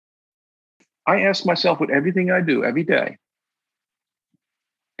I ask myself with everything I do every day,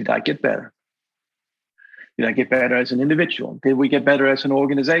 did I get better? Did I get better as an individual? Did we get better as an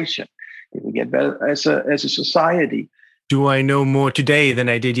organization? Did we get better as a society? Do I know more today than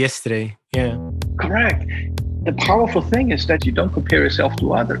I did yesterday? Yeah. Correct. The powerful thing is that you don't compare yourself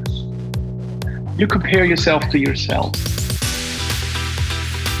to others. You compare yourself to yourself.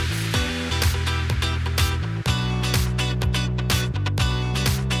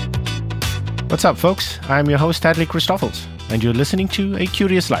 What's up, folks? I'm your host, Hadley Christoffels, and you're listening to A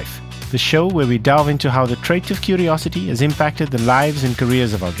Curious Life, the show where we delve into how the trait of curiosity has impacted the lives and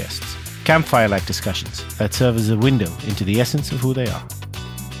careers of our guests. Campfire-like discussions that serve as a window into the essence of who they are.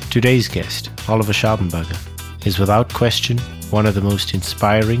 Today's guest, Oliver Schabenberger, is without question one of the most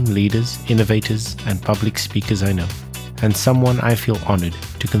inspiring leaders, innovators, and public speakers I know, and someone I feel honored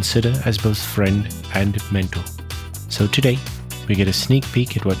to consider as both friend and mentor. So today, we get a sneak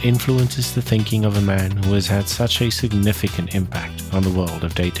peek at what influences the thinking of a man who has had such a significant impact on the world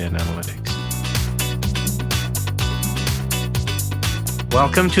of data and analytics.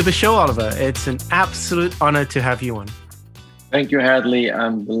 Welcome to the show, Oliver. It's an absolute honor to have you on. Thank you, Hadley.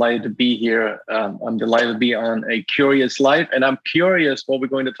 I'm delighted to be here. I'm delighted to be on A Curious Life, and I'm curious what we're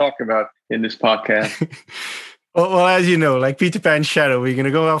going to talk about in this podcast. Well, as you know, like Peter Pan's shadow, we're going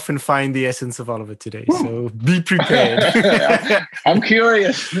to go off and find the essence of Oliver today. So be prepared. I'm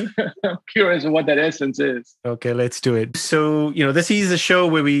curious. I'm curious what that essence is. Okay, let's do it. So, this is a show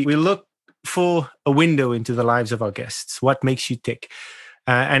where we look for a window into the lives of our guests. What makes you tick?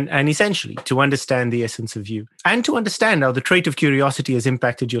 And essentially to understand the essence of you and to understand how the trait of curiosity has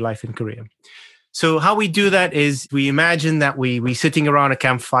impacted your life and career. So how we do that is we imagine that we sitting around a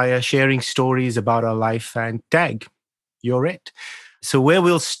campfire, sharing stories about our life, and tag, you're it. So where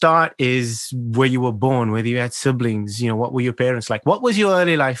we'll start is where you were born, whether you had siblings, what were your parents like? What was your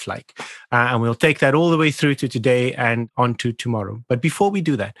early life like? And we'll take that all the way through to today and on to tomorrow. But before we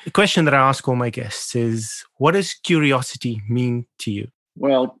do that, the question that I ask all my guests is, what does curiosity mean to you?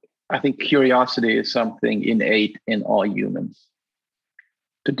 Well, I think curiosity is something innate in all humans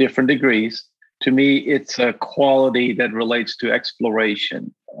to different degrees. To me, it's a quality that relates to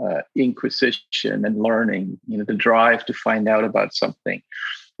exploration, inquisition, and learning, the drive to find out about something.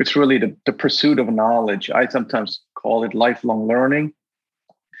 It's really the pursuit of knowledge. I sometimes call it lifelong learning.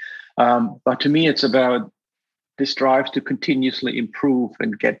 But to me, it's about this drive to continuously improve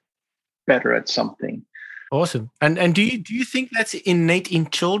and get better at something. Awesome. And do you think that's innate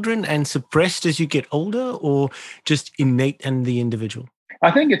in children and suppressed as you get older, or just innate in the individual? I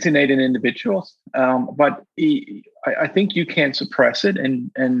think it's innate in individuals, but I think you can't suppress it,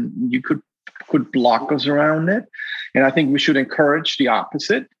 and you could put blockers around it. And I think we should encourage the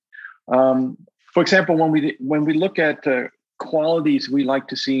opposite. For example, when we look at qualities we like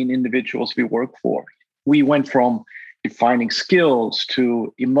to see in individuals we work for, we went from defining skills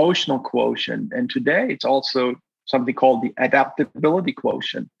to emotional quotient, and today it's also something called the adaptability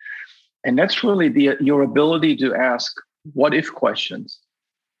quotient, and that's really your ability to ask what if questions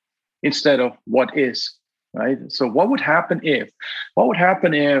instead of what is, right? So what would happen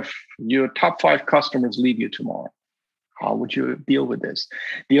if your top 5 customers leave you tomorrow? How would you deal with this?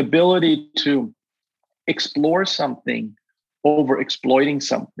 The ability to explore something over exploiting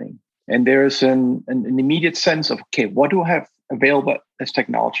something. And there's an immediate sense of, okay, what do I have available as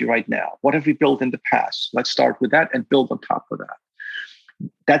technology right now? What have we built in the past? Let's start with that and build on top of that.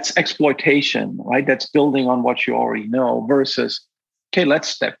 That's exploitation, right? That's building on what you already know versus, okay, let's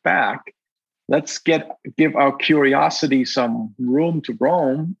step back. Let's give our curiosity some room to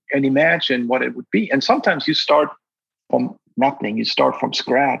roam and imagine what it would be. And sometimes you start from nothing. You start from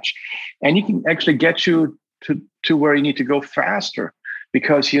scratch, and you can actually get you to where you need to go faster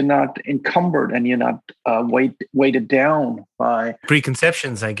because you're not encumbered and you're not weighted down by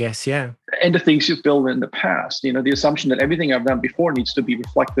preconceptions, I guess. Yeah. And the things you've built in the past. The assumption that everything I've done before needs to be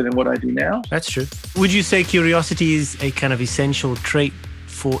reflected in what I do now. That's true. Would you say curiosity is a kind of essential trait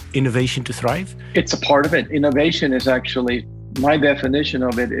for innovation to thrive? It's a part of it. Innovation is actually, my definition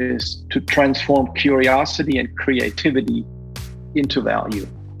of it is to transform curiosity and creativity into value.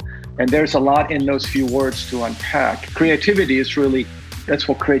 And there's a lot in those few words to unpack. Creativity is really, that's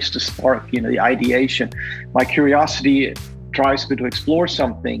what creates the spark, the ideation. My curiosity drives me to explore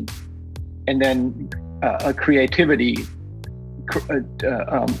something, and then a creativity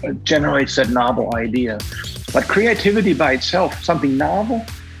generates that novel idea. But creativity by itself, something novel,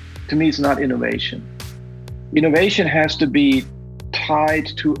 to me is not innovation. Innovation has to be tied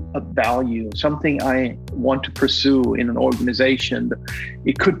to a value, something I want to pursue in an organization.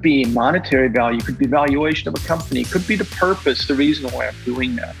 It could be monetary value, it could be valuation of a company, it could be the purpose, the reason why I'm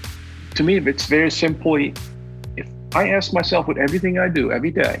doing that. To me, it's very simply, if I ask myself with everything I do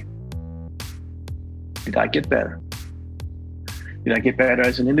every day, did I get better? Did I get better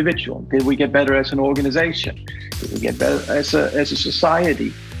as an individual? Did we get better as an organization? Did we get better as a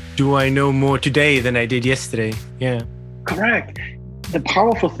society? Do I know more today than I did yesterday? Yeah. Correct. The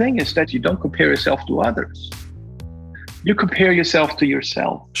powerful thing is that you don't compare yourself to others. You compare yourself to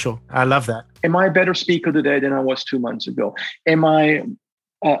yourself. Sure. I love that. Am I a better speaker today than I was 2 months ago? Am I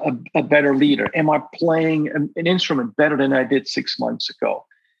a better leader? Am I playing an instrument better than I did 6 months ago?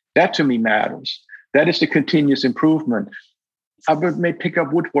 That to me matters. That is the continuous improvement. I may pick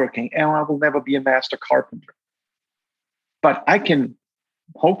up woodworking and I will never be a master carpenter. But I can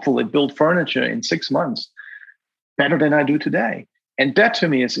hopefully build furniture in 6 months better than I do today. And that to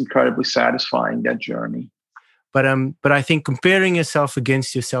me is incredibly satisfying, that journey. But I think comparing yourself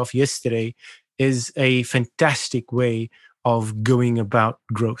against yourself yesterday is a fantastic way of going about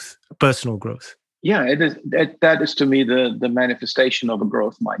growth, personal growth. Yeah, it is. That is to me the manifestation of a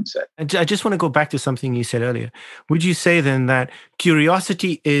growth mindset. And I just want to go back to something you said earlier. Would you say then that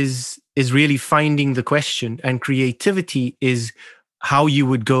curiosity is really finding the question, and creativity is how you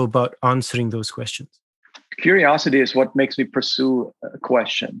would go about answering those questions? Curiosity is what makes me pursue a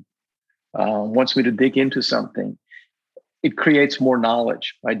question. Wants me to dig into something. It creates more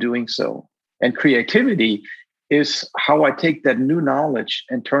knowledge by doing so. And creativity is how I take that new knowledge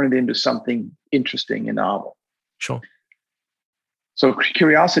and turn it into something interesting and novel. Sure. So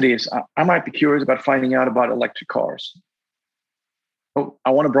curiosity is, I might be curious about finding out about electric cars. Oh,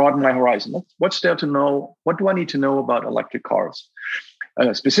 I want to broaden my horizon. What's there to know? What do I need to know about electric cars?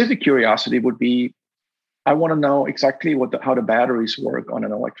 Specific curiosity would be, I want to know exactly how the batteries work on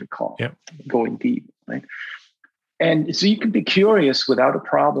an electric car. Yeah. Going deep, right? And so you can be curious without a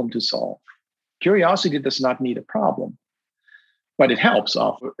problem to solve. Curiosity does not need a problem, but it helps.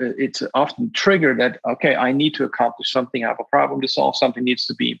 It's often triggered that, okay, I need to accomplish something. I have a problem to solve. Something needs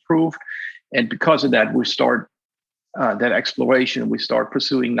to be improved. And because of that, we start that exploration. We start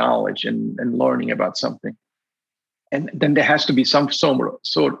pursuing knowledge and learning about something. And then there has to be some sort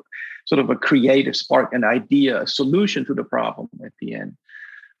of a creative spark, an idea, a solution to the problem at the end.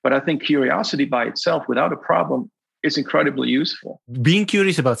 But I think curiosity by itself, without a problem, is incredibly useful. Being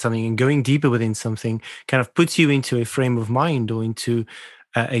curious about something and going deeper within something kind of puts you into a frame of mind or into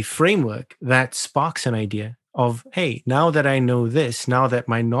a framework that sparks an idea of, hey, now that I know this, now that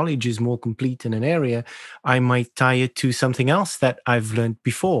my knowledge is more complete in an area, I might tie it to something else that I've learned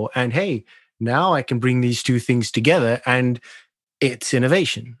before. And hey, now I can bring these two things together and it's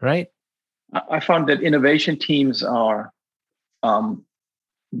innovation, right? I found that innovation teams are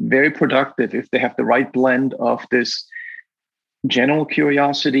very productive if they have the right blend of this general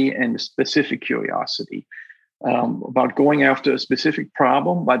curiosity and specific curiosity about going after a specific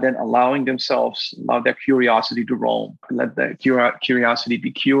problem, but then allow their curiosity to roam, let their curiosity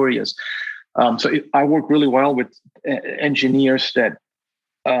be curious. I work really well with engineers that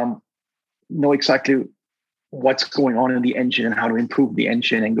know exactly what's going on in the engine and how to improve the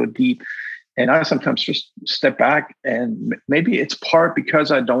engine and go deep. And I sometimes just step back, and maybe it's part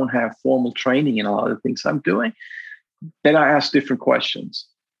because I don't have formal training in a lot of the things I'm doing. Then I ask different questions.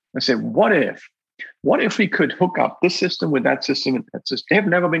 I say, what if we could hook up this system with that system and that system? They have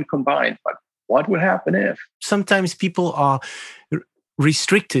never been combined, but what would happen if? Sometimes people are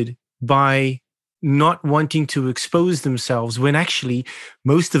restricted by not wanting to expose themselves when actually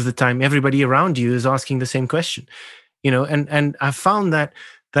most of the time everybody around you is asking the same question. And I found that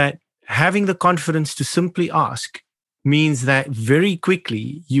having the confidence to simply ask means that very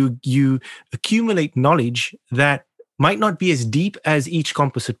quickly you accumulate knowledge that might not be as deep as each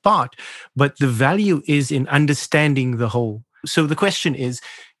composite part, but the value is in understanding the whole. So the question is,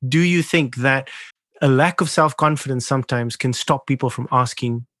 do you think that a lack of self-confidence sometimes can stop people from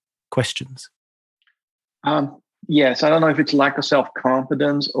asking questions? Yes, I don't know if it's lack of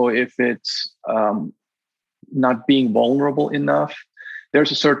self-confidence or if it's not being vulnerable enough.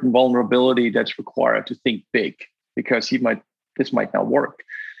 There's a certain vulnerability that's required to think big, because this might not work,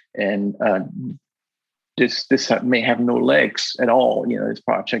 and this may have no legs at all. This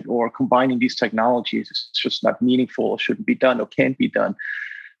project, or combining these technologies is just not meaningful, or shouldn't be done, or can't be done.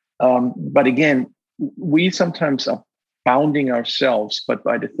 But again, we sometimes are bounding ourselves, but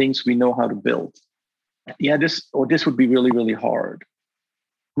by the things we know how to build. Yeah, this would be really, really hard.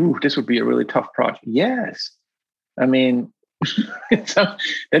 Ooh, this would be a really tough project. Yes, I mean.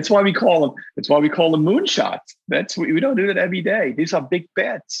 That's why we call them. That's why we call them moonshots. We don't do that every day. These are big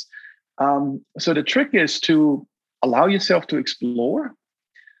bets. So the trick is to allow yourself to explore,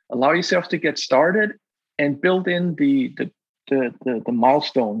 allow yourself to get started, and build in the the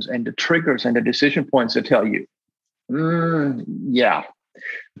milestones and the triggers and the decision points that tell you, yeah,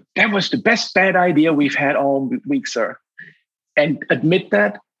 that was the best bad idea we've had all week, sir. And admit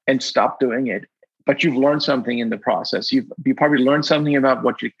that and stop doing it. But you've learned something in the process. You probably learned something about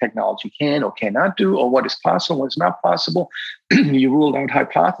what your technology can or cannot do, or what is possible, what's not possible. You ruled out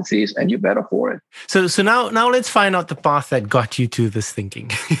hypotheses, and you're better for it. So now let's find out the path that got you to this thinking.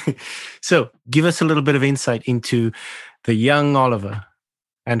 So give us a little bit of insight into the young Oliver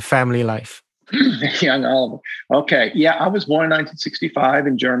and family life. Young Oliver. Okay. Yeah, I was born in 1965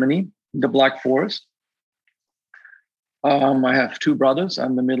 in Germany, the Black Forest. I have two brothers.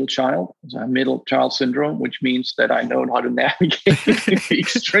 I'm the middle child. I have middle child syndrome, which means that I know how to navigate the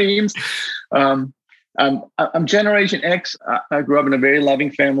extremes. I'm Generation X. I grew up in a very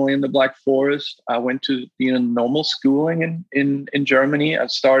loving family in the Black Forest. I went to normal schooling in Germany. I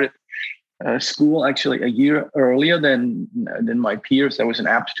started school actually a year earlier than my peers. There was an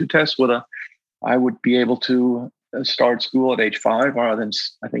aptitude test whether I would be able to start school at age 5 rather than,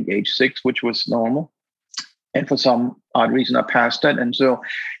 I think, age 6, which was normal. And for some odd reason, I passed that. And so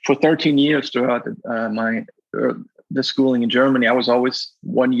for 13 years throughout the schooling in Germany, I was always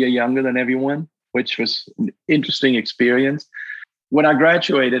 1 year younger than everyone, which was an interesting experience. When I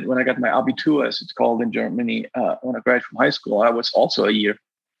graduated, when I got my Abitur, as it's called in Germany, when I graduated from high school, I was also a year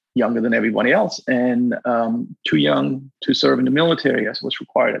younger than everybody else, and too young to serve in the military as was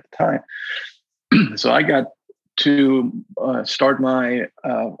required at the time. So I got to start my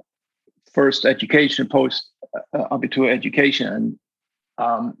first education, post Abitur education,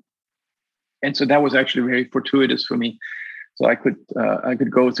 and so that was actually very fortuitous for me. So I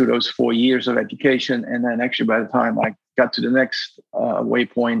could go through those 4 years of education, and then actually by the time I got to the next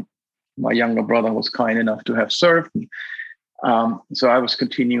waypoint, my younger brother was kind enough to have served. So I was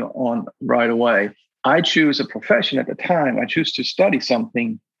continuing on right away. I choose a profession at the time. I choose to study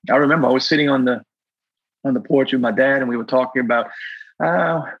something. I remember I was sitting on the porch with my dad, and we were talking about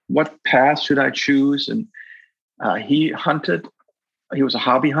what path should I choose. And he hunted. He was a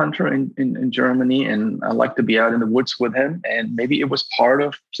hobby hunter in Germany, and I liked to be out in the woods with him. And maybe it was part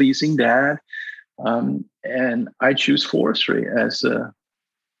of pleasing Dad. And I choose forestry as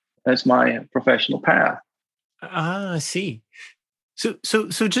my professional path. I see. So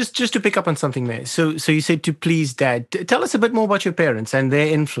just to pick up on something there. So you said to please Dad. Tell us a bit more about your parents and their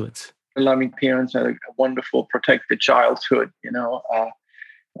influence. Loving parents had a wonderful protected childhood.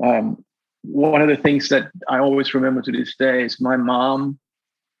 One of the things that I always remember to this day is my mom's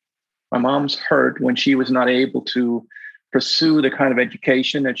hurt when she was not able to pursue the kind of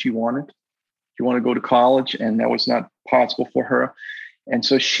education that she wanted. She wanted to go to college, and that was not possible for her. And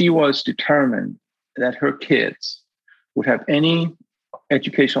so she was determined that her kids would have any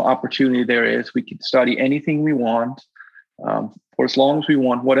educational opportunity there is. We could study anything we want for as long as we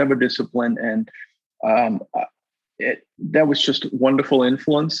want, whatever discipline. And that was just wonderful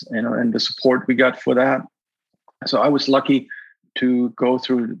influence, and the support we got for that. So I was lucky to go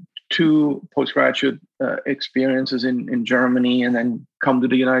through 2 postgraduate experiences in Germany, and then come to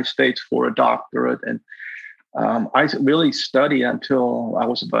the United States for a doctorate. And I really studied until I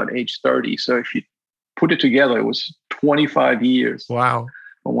was about age 30. So if you put it together, it was 25 years. Wow.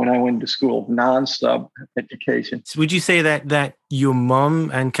 When I went to school, nonstop education. So would you say that your mom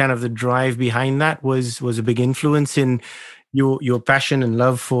and kind of the drive behind that was a big influence in your passion and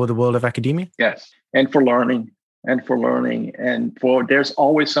love for the world of academia? Yes, and for learning, and for there's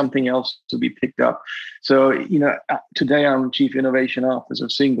always something else to be picked up. So today I'm Chief Innovation Officer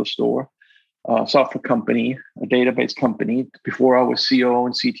of SingleStore, software company, a database company. Before I was COO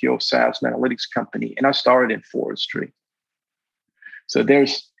and CTO of SaaS and analytics company, and I started in forestry. So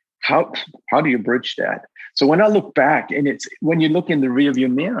there's how do you bridge that? So when I look back, and when you look in the rearview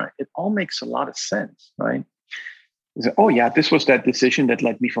mirror, it all makes a lot of sense, right? Oh yeah, this was that decision that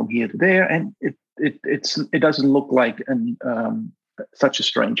led me from here to there, and it doesn't look like such a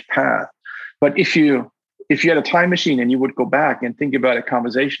strange path. But if you had a time machine and you would go back and think about a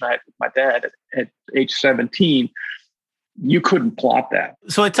conversation I had with my dad at age 17, you couldn't plot that.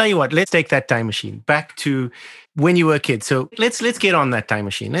 So I tell you what, let's take that time machine back to when you were a kid. So let's get on that time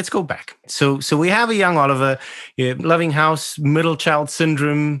machine. Let's go back. So we have a young Oliver, loving house, middle child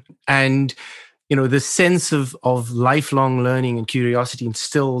syndrome, and the sense of lifelong learning and curiosity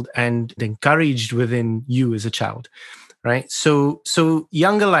instilled and encouraged within you as a child, right? So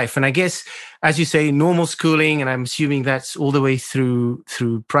younger life, and I guess, as you say, normal schooling, and I'm assuming that's all the way through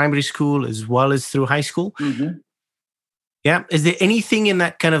primary school as well as through high school. Mm-hmm. Yeah. Is there anything in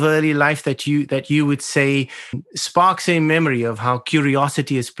that kind of early life that you would say sparks a memory of how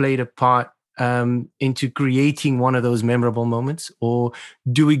curiosity has played a part into creating one of those memorable moments? Or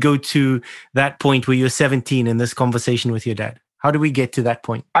do we go to that point where you're 17 in this conversation with your dad? How do we get to that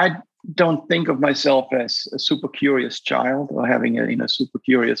point? I don't think of myself as a super curious child or having a super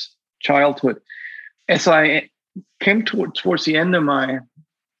curious childhood. As I came towards the end of my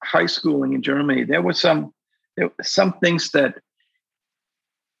high schooling in Germany, there were some things that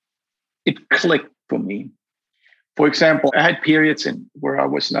it clicked for me. For example, I had periods where I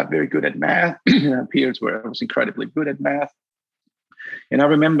was not very good at math, periods where I was incredibly good at math. And I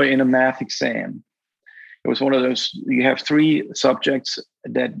remember in a math exam, it was one of those, you have three subjects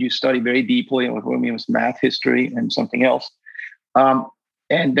that you study very deeply. For me, it was math, history, and something else.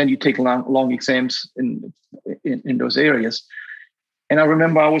 And then you take long exams in those areas. And I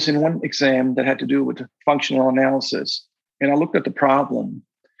remember I was in one exam that had to do with functional analysis. And I looked at the problem.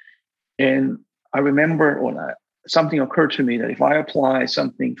 And I remember something occurred to me that if I apply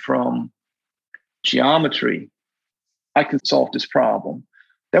something from geometry, I can solve this problem.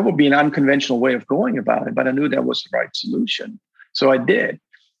 That would be an unconventional way of going about it, but I knew that was the right solution. So I did.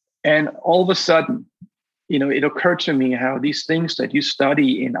 And all of a sudden, it occurred to me how these things that you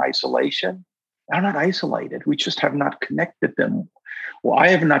study in isolation are not isolated. We just have not connected them. Well, I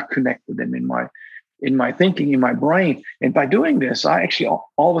have not connected them in my thinking, in my brain. And by doing this, I actually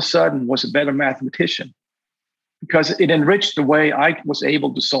all of a sudden was a better mathematician because it enriched the way I was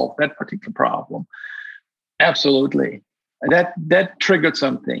able to solve that particular problem. Absolutely. That triggered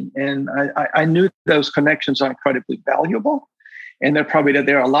something. And I knew those connections are incredibly valuable. And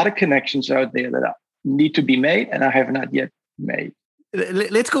there are a lot of connections out there that need to be made, and I have not yet made.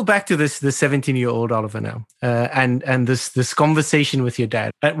 Let's go back to the 17-year-old Oliver now, and this conversation with your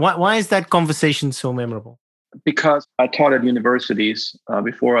dad. Why is that conversation so memorable? Because I taught at universities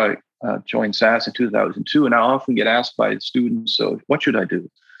before I joined SAS in 2002, and I often get asked by students, so what should I do?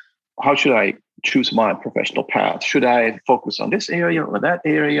 How should I choose my professional path? Should I focus on this area or that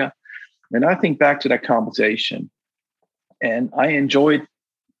area? And I think back to that conversation, and I enjoyed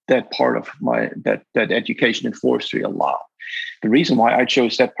that part of that education in forestry a lot. The reason why I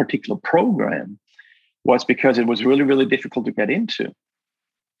chose that particular program was because it was really, really difficult to get into.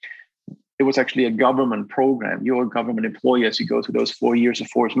 It was actually a government program. You're a government employee as you go through those 4 years of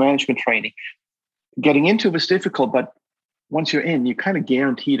forest management training. Getting into it was difficult, but once you're in, you kind of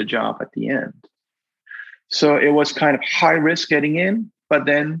guaranteed a job at the end. So it was kind of high risk getting in, but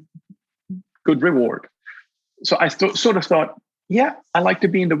then good reward. So I sort of thought, yeah, I like to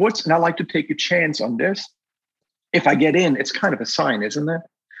be in the woods and I like to take a chance on this. If I get in, it's kind of a sign, isn't it?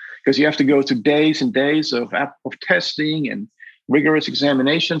 Because you have to go through days and days of testing and rigorous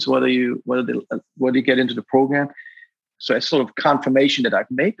examinations, whether you get into the program. So it's sort of confirmation that I've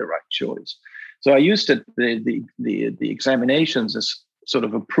made the right choice. So I used the examinations as sort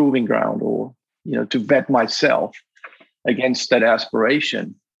of a proving ground, or to vet myself against that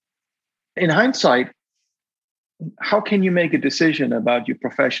aspiration. In hindsight, how can you make a decision about your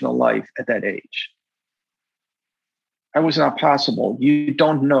professional life at that age? That was not possible. You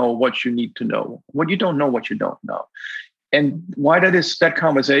don't know what you need to know. What you don't know, what you don't know. And why that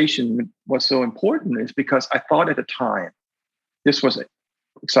conversation was so important is because I thought at the time, this was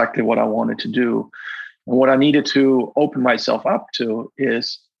exactly what I wanted to do. And what I needed to open myself up to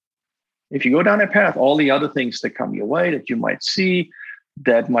is, if you go down that path, all the other things that come your way that you might see,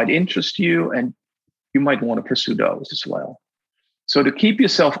 that might interest you, and you might want to pursue those as well. So to keep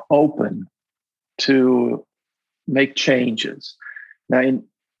yourself open to make changes. Now,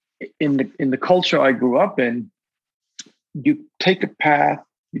 in the culture I grew up in, you take a path,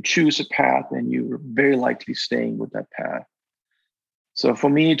 you choose a path, and you're very likely staying with that path. So for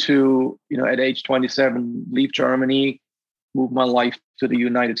me to, at age 27, leave Germany, move my life to the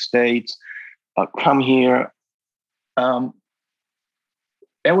United States, come here,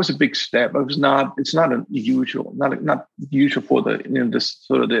 that was a big step. It's not unusual, not usual for this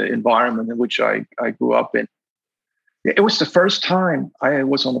sort of the environment in which I grew up in. It was the first time I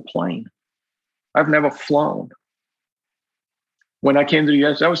was on a plane. I've never flown. When I came to the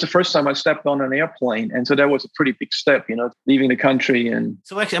US, that was the first time I stepped on an airplane. And so that was a pretty big step, leaving the country. And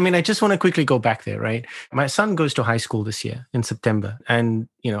so actually, I just want to quickly go back there, right? My son goes to high school this year in September. And,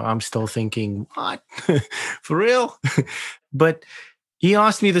 I'm still thinking, what? For real? But he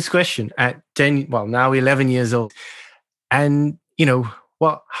asked me this question at 11 years old. And,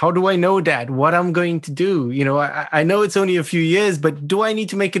 well, how do I know, Dad, what I'm going to do? I know it's only a few years, but do I need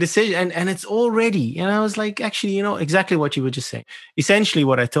to make a decision? And it's all ready. And I was like, actually, exactly what you were just saying. Essentially,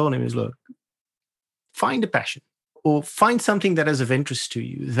 what I told him is, look, find a passion or find something that is of interest to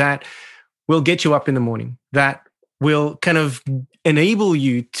you that will get you up in the morning, that will kind of enable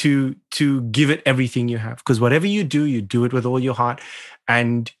you to give it everything you have. Because whatever you do it with all your heart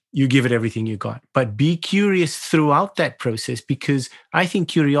and you give it everything you got. But be curious throughout that process, because I think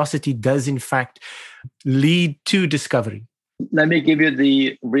curiosity does in fact lead to discovery. Let me give you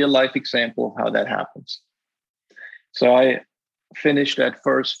the real life example of how that happens. So I finished that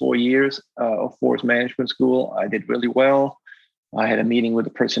first 4 years of forest management school. I did really well. I had a meeting with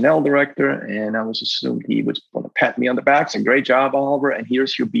the personnel director, and I was assumed he was going to pat me on the back, say, "Great job, Oliver, and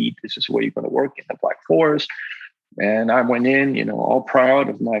here's your beat. This is where you're going to work in the Black Forest." And I went in, all proud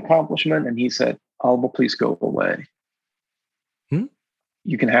of my accomplishment. And he said, "Oliver, please go away.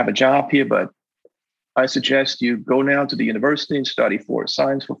 You can have a job here, but I suggest you go now to the university and study forest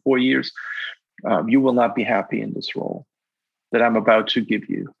science for 4 years. You will not be happy in this role that I'm about to give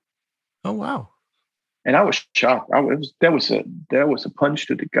you." Oh, wow. And I was shocked. That was a punch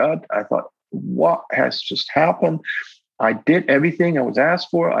to the gut. I thought, what has just happened? I did everything I was asked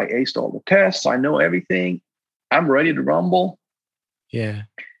for. I aced all the tests. I know everything. I'm ready to rumble. Yeah.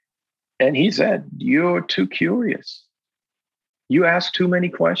 And he said, "You're too curious. You ask too many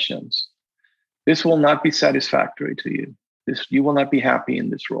questions. This will not be satisfactory to you. You will not be happy in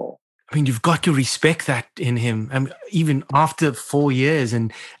this role." I mean, you've got to respect that in him. I mean, even after 4 years,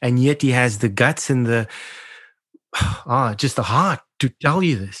 and yet he has the guts and just the heart to tell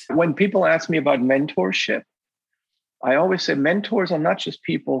you this. When people ask me about mentorship, I always say mentors are not just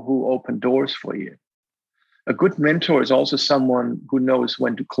people who open doors for you. A good mentor is also someone who knows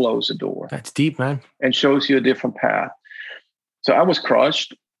when to close a door. That's deep, man. And shows you a different path. So I was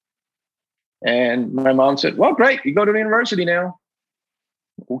crushed. And my mom said, "Well, great, you go to the university now."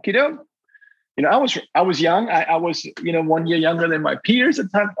 Okie doke. I was young. I was, 1 year younger than my peers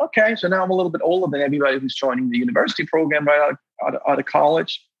at the time. Okay, so now I'm a little bit older than everybody who's joining the university program right out of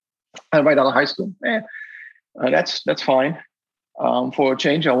college, right out of high school. That's fine. For a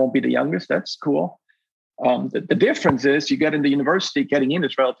change, I won't be the youngest. That's cool. The difference is you get into university, getting in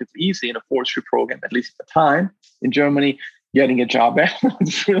is relatively easy in a forestry program, at least at the time. In Germany, getting a job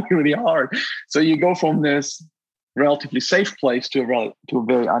is really, really hard. So you go from this relatively safe place to a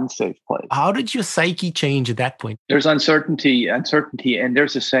very unsafe place. How did your psyche change at that point? There's uncertainty, and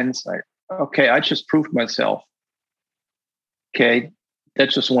there's a sense like, okay, I just proved myself. Okay, that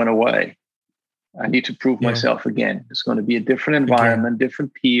just went away. I need to prove myself again. It's going to be a different environment,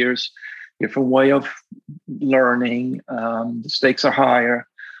 different peers, different way of learning. The stakes are higher,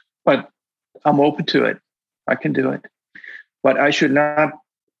 but I'm open to it. I can do it. But I should not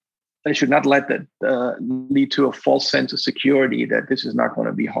let that lead to a false sense of security that this is not going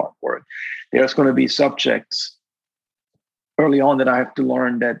to be hard work. There's going to be subjects early on that I have to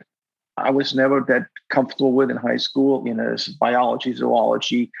learn that I was never that comfortable with in high school. This is biology,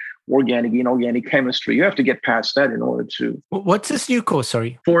 zoology, organic, inorganic chemistry. You have to get past that in order to. What's this new course?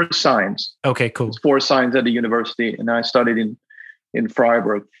 Sorry. Forest science. Okay, cool. It's forest science at the university, and I studied in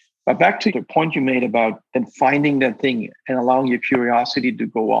Freiburg. But back to the point you made about then finding that thing and allowing your curiosity to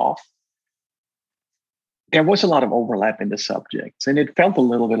go off. There was a lot of overlap in the subjects, and it felt a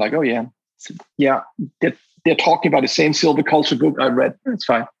little bit like, oh yeah, they're talking about the same silviculture book I read. That's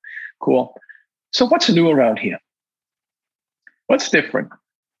fine, cool. So what's new around here? What's different?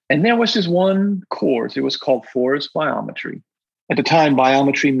 And there was this one course. It was called Forest Biometry. At the time,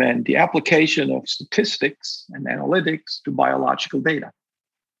 biometry meant the application of statistics and analytics to biological data.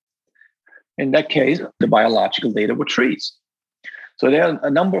 In that case, the biological data were trees. So there are a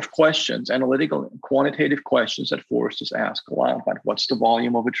number of questions, analytical and quantitative questions that foresters ask a lot about. What's the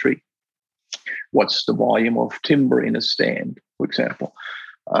volume of a tree? What's the volume of timber in a stand, for example?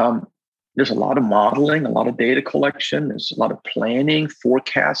 There's a lot of modeling, a lot of data collection. There's a lot of planning,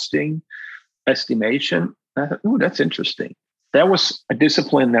 forecasting, estimation. I thought, ooh, that's interesting. That was a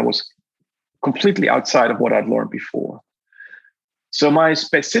discipline that was completely outside of what I'd learned before. So my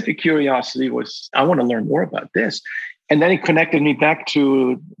specific curiosity was, I want to learn more about this. And then it connected me back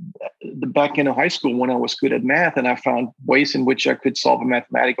to the back end of high school when I was good at math, and I found ways in which I could solve a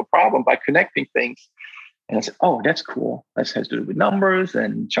mathematical problem by connecting things. And I said, oh, that's cool. This has to do with numbers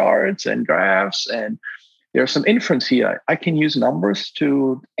and charts and graphs. And there's some inference here. I can use numbers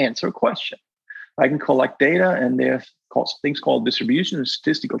to answer a question. I can collect data, and there's things called distribution and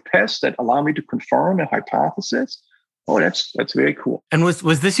statistical tests that allow me to confirm a hypothesis. Oh, that's very cool. And was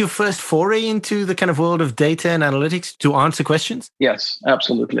this your first foray into the kind of world of data and analytics to answer questions? Yes,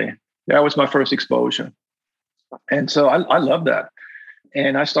 absolutely. That was my first exposure. And so I love that.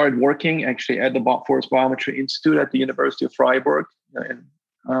 And I started working actually at the Forest Biometry Institute at the University of Freiburg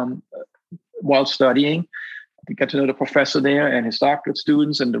while studying. get to know the professor there and his doctorate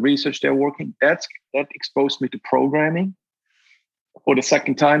students and the research they're working. That exposed me to programming for the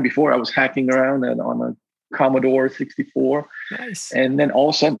second time. Before I was hacking around on a Commodore 64. Nice. And then all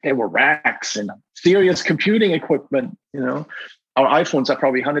of a sudden there were racks and serious computing equipment. Our iPhones are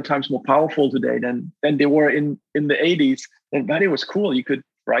probably 100 times more powerful today than they were in the 80s. But it was cool. You could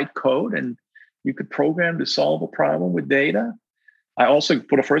write code and you could program to solve a problem with data. I also,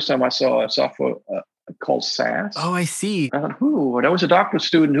 for the first time, I saw a software called SAS. Oh, I see. That was a doctoral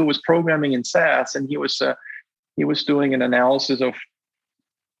student who was programming in SAS, and he was doing an analysis of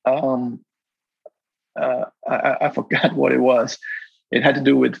I forgot what it was. It had to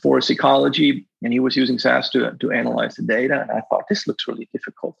do with forest ecology, and he was using SAS to analyze the data. And I thought, this looks really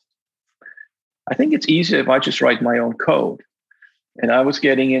difficult. I think it's easier if I just write my own code. And I was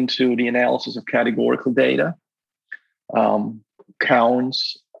getting into the analysis of categorical data,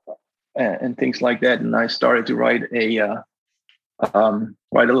 counts, and things like that. And I started to write a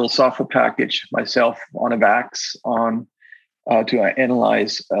little software package myself on a VAX to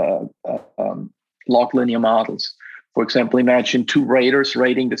analyze log linear models. For example, imagine two raters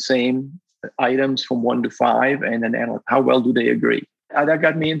rating the same items from 1 to 5, and then analyze how well do they agree. That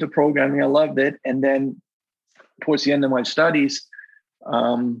got me into programming. I loved it. And then towards the end of my studies,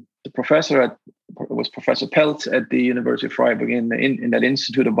 the professor was Professor Peltz at the University of Freiburg in that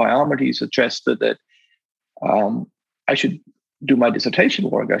Institute of Biometry suggested that I should do my dissertation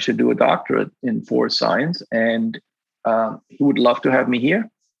work. I should do a doctorate in forest science, and he would love to have me here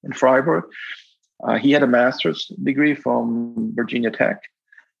in Freiburg. He had a master's degree from Virginia Tech,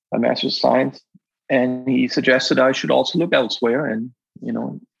 a master's of science, and he suggested I should also look elsewhere. And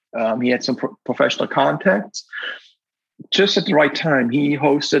he had some professional contacts. Just at the right time, he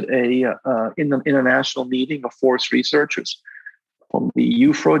hosted an international meeting of forest researchers from the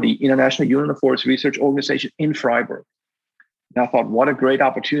UFRO, the International Union of Forest Research Organization, in Freiburg. And I thought, what a great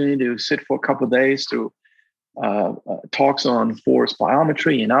opportunity to sit for a couple of days to talks on forest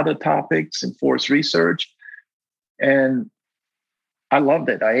biometry and other topics and forest research. And I loved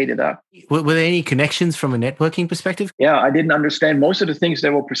it. I ate it up. Were there any connections from a networking perspective? Yeah, I didn't understand most of the things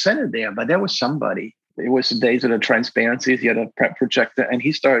that were presented there, but there was somebody. It was the days of the transparencies. He had a prep projector, and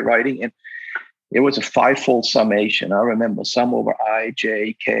he started writing, and it was a 5-fold summation. I remember sum over I,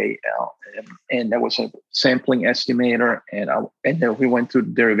 J, K, L, and there was a sampling estimator, and then we went through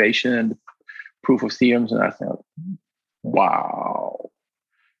the derivation and proof of theorems, and I thought, wow,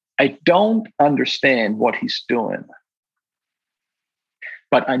 I don't understand what he's doing,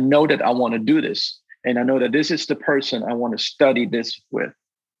 but I know that I want to do this, and I know that this is the person I want to study this with.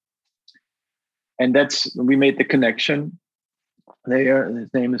 And we made the connection there.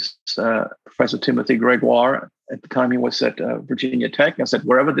 His name is Professor Timothy Gregoire. At the time, he was at Virginia Tech. I said,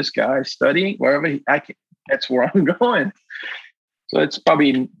 wherever this guy is studying, that's where I'm going. So it's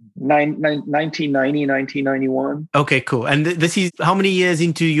probably 1990, 1991. Okay, cool. And this is how many years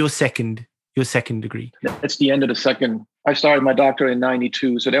into your second degree? That's the end of the second. I started my doctorate in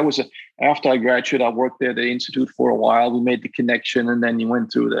 92. So that was after I graduated, I worked there at the Institute for a while. We made the connection, and then you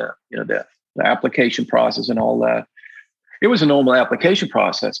went through the application process and all that. It was a normal application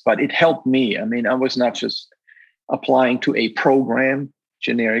process, but it helped me. I mean, I was not just applying to a program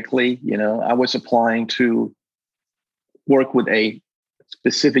generically, I was applying to work with a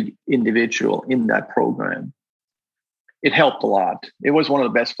specific individual in that program. It helped a lot. It was one of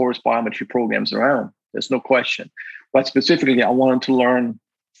the best forest biometry programs around. There's no question. But specifically, I wanted to learn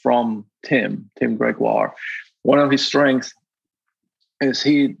from Tim Gregoire. One of his strengths is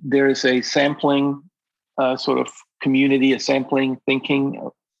there is a sampling sort of community, a sampling thinking.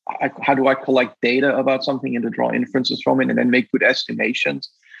 How do I collect data about something and to draw inferences from it and then make good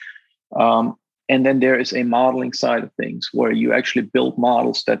estimations? And then there is a modeling side of things where you actually build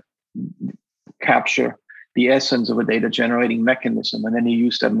models that capture the essence of a data generating mechanism. And then you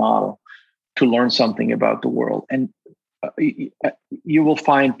use that model to learn something about the world. And you will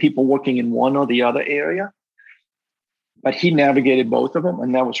find people working in one or the other area, but he navigated both of them.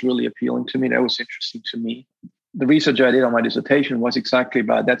 And that was really appealing to me. That was interesting to me. The research I did on my dissertation was exactly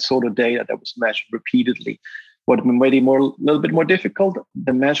about that sort of data that was measured repeatedly. What made it a little bit more difficult,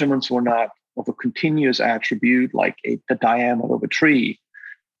 the measurements were not of a continuous attribute like the diameter of a tree.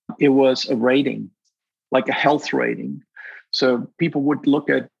 It was a rating, like a health rating. So people would look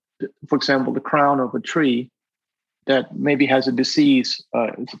at, for example, the crown of a tree that maybe has a disease,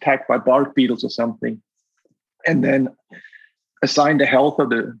 it's attacked by bark beetles or something, and then assign the health of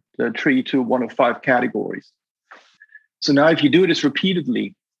the tree to one of 5 categories. So now if you do this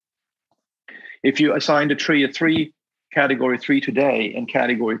repeatedly, if you assign the tree a category 3 today and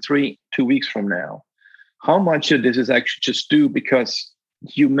category 3 2 weeks from now, how much of this is actually just due because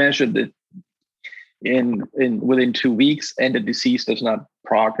you measured it in within 2 weeks and the disease does not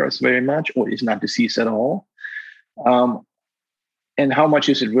progress very much or is not diseased at all. And how much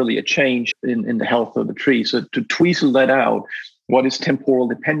is it really a change in the health of the tree? So to tweezle that out, what is temporal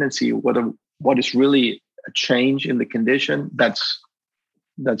dependency? What is really a change in the condition? That's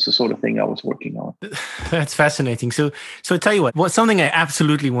the sort of thing I was working on. That's fascinating. So I tell you what something I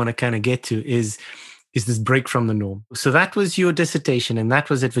absolutely want to kind of get to is this break from the norm. So that was your dissertation and that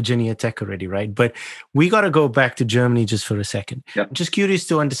was at Virginia Tech already, right? But we got to go back to Germany just for a second. Yep. Just curious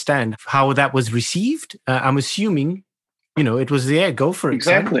to understand how that was received. I'm assuming, it was go for it.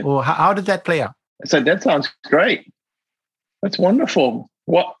 Exactly. Son. Or how did that play out? I said, that sounds great. That's wonderful.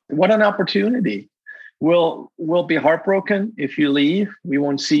 What an opportunity. We'll be heartbroken if you leave. We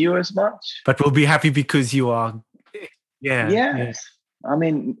won't see you as much. But we'll be happy because you are. Yeah. Yes. I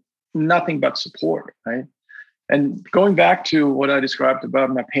mean, nothing but support, right? And going back to what I described about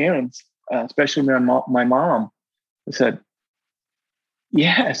my parents, especially my mom, I said,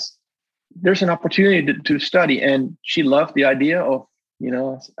 yes, there's an opportunity to study. And she loved the idea of,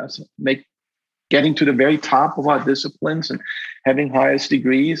 getting to the very top of our disciplines and having highest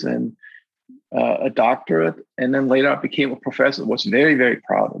degrees and a doctorate. And then later I became a professor, was very, very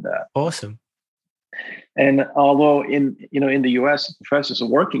proud of that. Awesome. And although in the US, professor is a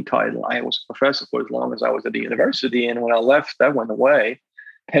working title, I was a professor for as long as I was at the university. And when I left, that went away.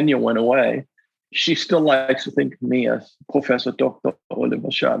 Tenure went away. She still likes to think of me as Professor Dr. Oliver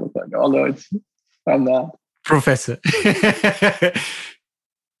Schabelberg, although I'm not. Professor.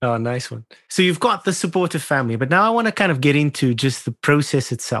 Oh, nice one. So you've got the supportive family, but now I want to kind of get into just the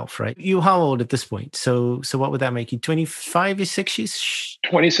process itself, right? You how old at this point? So what would that make you? 25 or 6?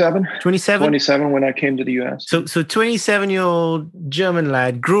 27. 27? 27 when I came to the US. So 27-year-old German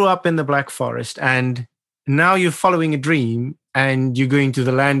lad grew up in the Black Forest and now you're following a dream and you're going to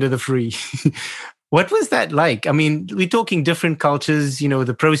the land of the free. What was that like? I mean, we're talking different cultures,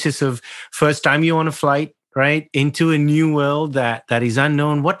 the process of first time you're on a flight, right, into a new world that is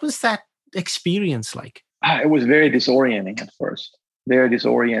unknown. What was that experience like? It was very disorienting at first. Very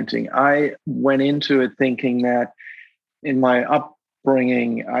disorienting. I went into it thinking that in my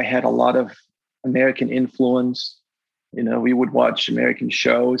upbringing, I had a lot of American influence. We would watch American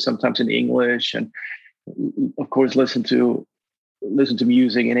shows, sometimes in English, and of course, listen to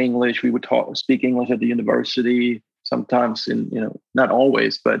music in English. We would speak English at the university, sometimes not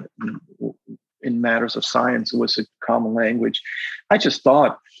always, but in matters of science, it was a common language. I just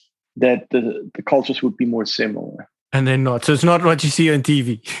thought that the cultures would be more similar. And they're not. So it's not what you see on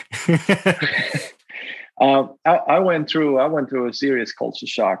TV. I went through a serious culture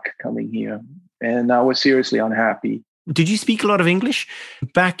shock coming here, and I was seriously unhappy. Did you speak a lot of English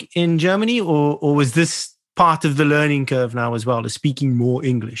back in Germany, or was this part of the learning curve now as well, is speaking more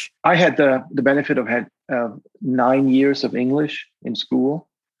English? I had the benefit of 9 years of English in school.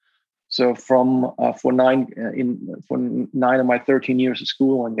 So for 9 of my 13 years of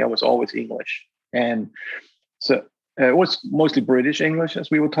school, and there was always English, and so it was mostly British English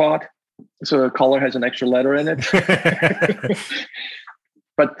as we were taught. So color has an extra letter in it.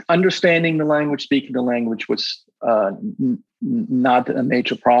 But understanding the language, speaking the language was not a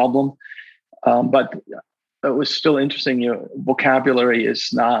major problem. But it was still interesting. Your vocabulary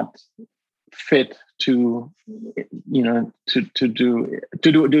is not fit to do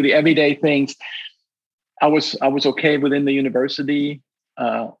the everyday things. I was okay within the university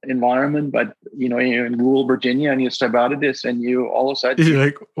environment, but you're in rural Virginia and you step out of this and you all of a sudden you're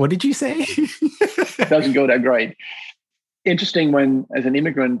like, what did you say? It doesn't go that great. Interesting when, as an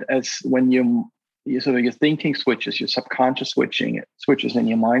immigrant, when you sort of your thinking switches, your subconscious switches, and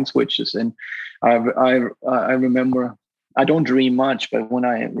your mind switches. And I remember, I don't dream much, but when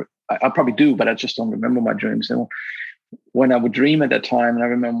I probably do, but I just don't remember my dreams. And when I would dream at that time, and I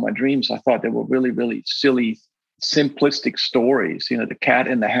remember my dreams, I thought they were really, really silly, simplistic stories, the cat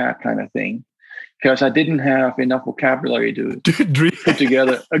in the hat kind of thing, because I didn't have enough vocabulary to put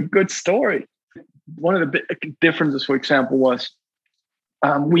together a good story. One of the big differences, for example, was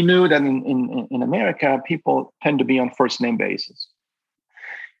we knew that in America, people tend to be on first name basis.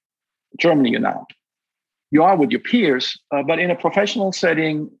 Germany, you're not. You are with your peers, but in a professional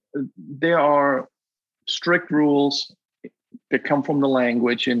setting, there are strict rules that come from the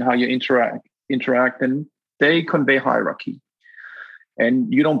language and how you interact, and they convey hierarchy.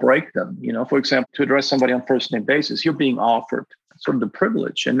 And you don't break them. For example, to address somebody on first name basis, you're being offered sort of the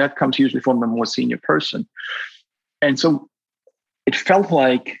privilege, and that comes usually from a more senior person. And so it felt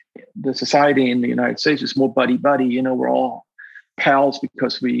like the society in the United States is more buddy-buddy. We're all pals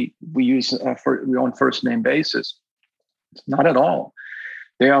because we're on first name basis. It's not at all.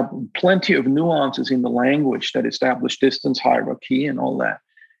 There are plenty of nuances in the language that establish distance hierarchy and all that.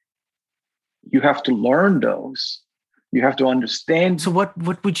 You have to learn those. You have to understand. So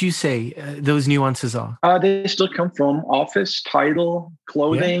what would you say those nuances are? They still come from office, title,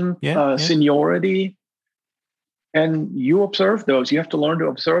 clothing, seniority. And you observe those. You have to learn to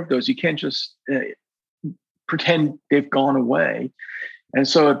observe those. You can't just pretend they've gone away. And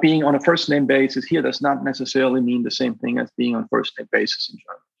so being on a first name basis here does not necessarily mean the same thing as being on first name basis in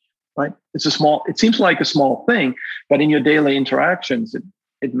Germany, right? It seems like a small thing, but in your daily interactions,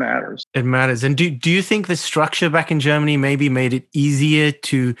 it matters. It matters. And do you think the structure back in Germany maybe made it easier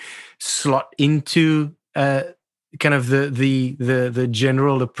to slot into kind of the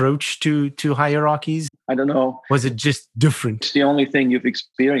general approach to hierarchies? I don't know. Was it just different? It's the only thing you've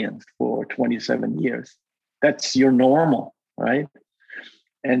experienced for 27 years. That's your normal, right?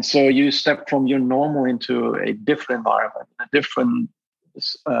 And so you step from your normal into a different environment, a different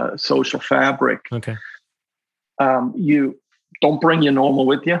social fabric. Okay. You don't bring your normal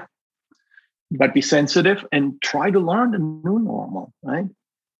with you, but be sensitive and try to learn the new normal, right?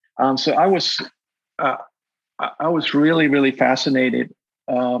 So I was really, really fascinated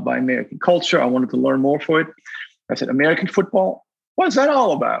by American culture. I wanted to learn more for it. I said, American football, what's that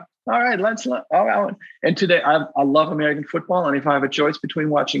all about? All right, let's learn. And today I love American football. And if I have a choice between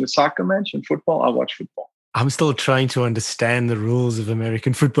watching a soccer match and football, I'll watch football. I'm still trying to understand the rules of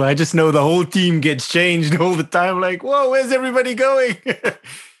American football. I just know the whole team gets changed all the time. Like, whoa, where's everybody going?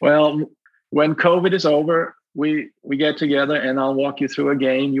 Well, when COVID is over, we get together and I'll walk you through a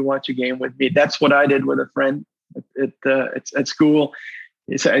game. You watch a game with me. That's what I did with a friend at school.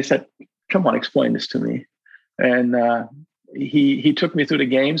 I said, come on, explain this to me. And he took me through the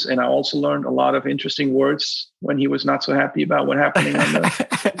games, and I also learned a lot of interesting words when he was not so happy about what happening on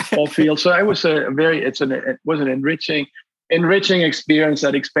the ball field. So it was it was an enriching experience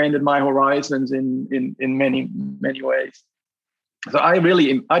that expanded my horizons in many, many ways. So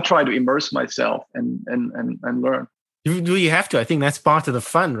I try to immerse myself and learn. You have to. I think that's part of the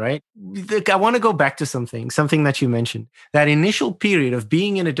fun, right? I want to go back to something that you mentioned. That initial period of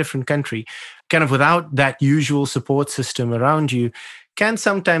being in a different country, kind of without that usual support system around you, can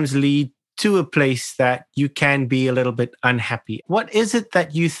sometimes lead to a place that you can be a little bit unhappy. What is it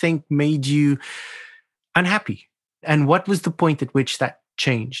that you think made you unhappy? And what was the point at which that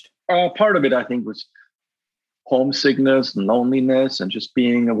changed? Part of it, I think, was homesickness and loneliness and just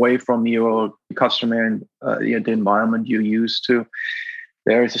being away from your customary the environment you're used to.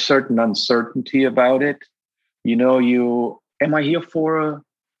 There is a certain uncertainty about it. Am I here for a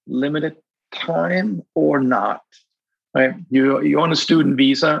limited time or not? Right? You're on a student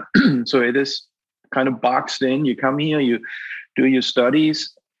visa, so it is kind of boxed in. You come here, you do your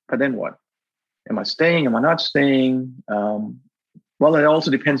studies, but then what? Am I staying? Am I not staying? Well, it also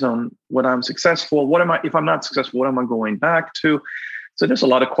depends on what I'm successful. If I'm not successful, what am I going back to? So there's a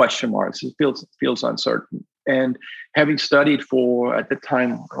lot of question marks. It feels uncertain. And having studied for, at the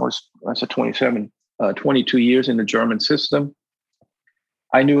time, I was 22 years in the German system,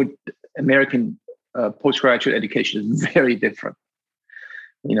 I knew American postgraduate education is very different.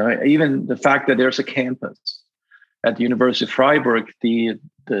 Even the fact that there's a campus at the University of Freiburg, the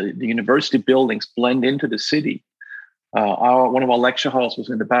university buildings blend into the city. One of our lecture halls was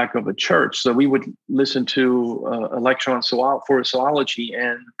in the back of a church, so we would listen to a lecture on zoology,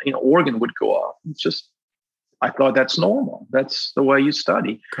 and organ would go off. I thought that's normal. That's the way you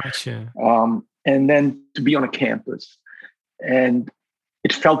study. Gotcha. And then to be on a campus, and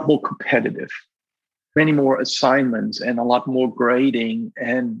it felt more competitive, many more assignments, and a lot more grading.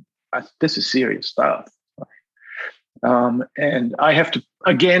 And this is serious stuff. And I have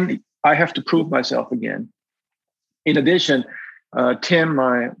to prove myself again. In addition, Tim,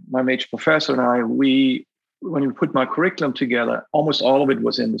 my major professor, and I, when we put my curriculum together, almost all of it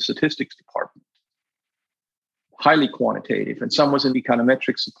was in the statistics department, highly quantitative, and some was in the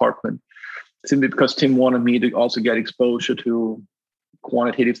econometrics department, simply because Tim wanted me to also get exposure to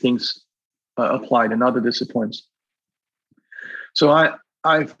quantitative things applied in other disciplines. So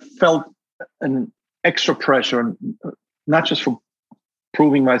I felt an extra pressure, not just for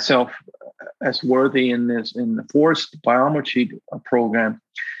proving myself as worthy in the forest biometry program,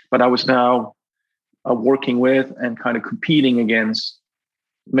 but I was now working with and kind of competing against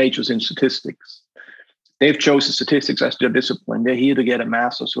majors in statistics. They've chosen statistics as their discipline. They're here to get a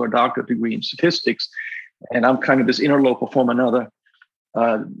master's or a doctorate degree in statistics, and I'm kind of this interloper from another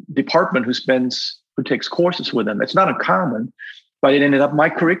department who takes courses with them. It's not uncommon, but it ended up my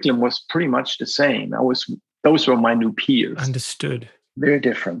curriculum was pretty much the same. I was Those were my new peers. Understood. Very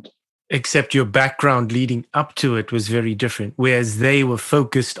different. Except your background leading up to it was very different, whereas they were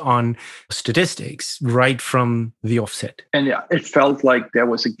focused on statistics right from the offset. And yeah, it felt like there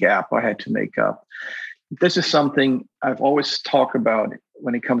was a gap I had to make up. This is something I've always talked about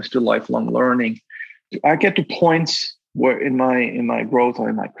when it comes to lifelong learning. I get to points where in my growth or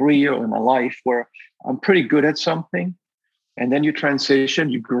in my career or in my life where I'm pretty good at something. And then you transition,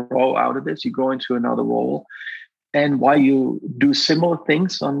 you grow out of this, you go into another role. And while you do similar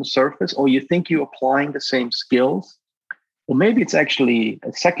things on the surface, or you think you're applying the same skills, or maybe it's actually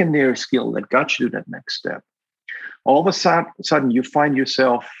a secondary skill that got you to that next step. All of a sudden, you find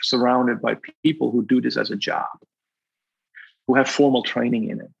yourself surrounded by people who do this as a job, who have formal training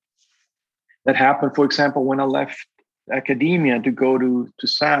in it. That happened, for example, when I left academia to go to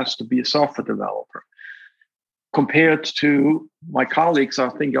SAS to be a software developer. Compared to my colleagues, I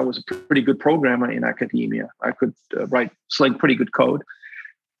think I was a pretty good programmer in academia. I could sling pretty good code.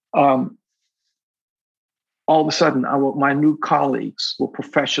 All of a sudden, my new colleagues were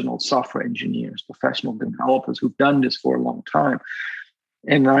professional software engineers, professional developers who've done this for a long time.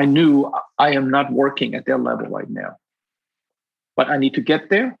 And I knew I am not working at their level right now. But I need to get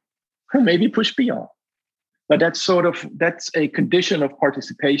there, or maybe push beyond. But that's a condition of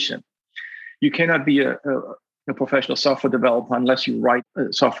participation. You cannot be a professional software developer unless you write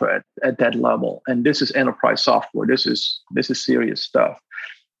software at that level. And this is enterprise software. This is serious stuff.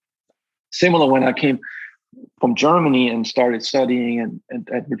 Similar when I came from Germany and started studying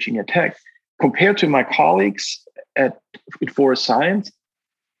at Virginia Tech, compared to my colleagues at Forest Science,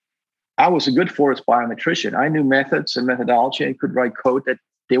 I was a good forest biometrician. I knew methods and methodology and could write code that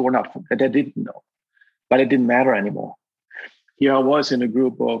they didn't know, but it didn't matter anymore. Here I was in a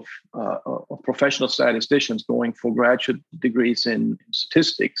group of professional statisticians going for graduate degrees in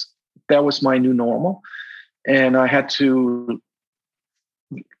statistics. That was my new normal. And I had to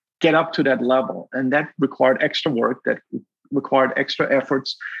get up to that level. And that required extra work, that required extra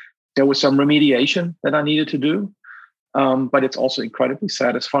efforts. There was some remediation that I needed to do. But it's also incredibly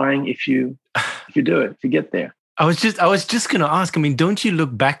satisfying if you do it, if you get there. I was just going to ask, I mean, don't you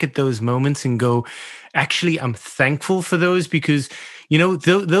look back at those moments and go, actually, I'm thankful for those? Because,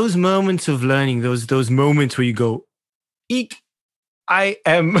 those moments of learning, those moments where you go, eek, I'm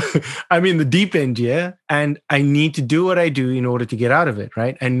in the deep end here, and I need to do what I do in order to get out of it,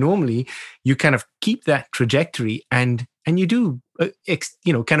 right? And normally you kind of keep that trajectory and you do,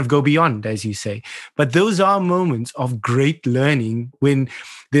 kind of go beyond, as you say. But those are moments of great learning when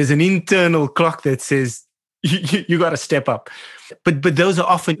there's an internal clock that says, you got to step up. But those are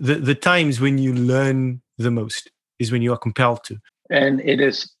often the times when you learn the most, is when you are compelled to. And it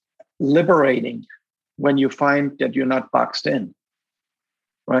is liberating when you find that you're not boxed in,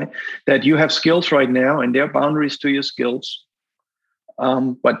 right? That you have skills right now and there are boundaries to your skills.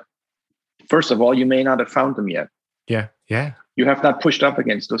 But first of all, you may not have found them yet. Yeah. You have not pushed up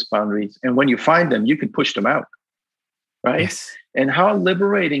against those boundaries. And when you find them, you can push them out, right? Yes. And how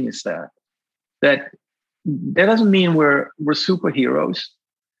liberating is that? That doesn't mean we're superheroes.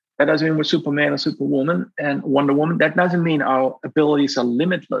 That doesn't mean we're Superman or Superwoman and Wonder Woman. That doesn't mean our abilities are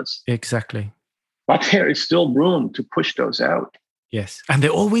limitless. Exactly. But there is still room to push those out. Yes. And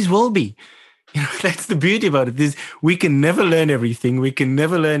there always will be. That's the beauty about it, is we can never learn everything. We can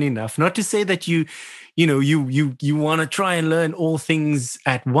never learn enough. Not to say that you want to try and learn all things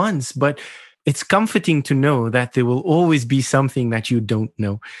at once, but it's comforting to know that there will always be something that you don't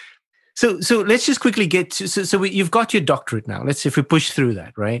know. So let's just quickly get to, you've got your doctorate now. Let's see if we push through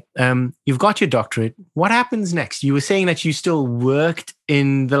that, right? You've got your doctorate. What happens next? You were saying that you still worked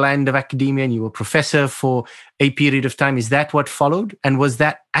in the land of academia and you were a professor for a period of time. Is that what followed? And was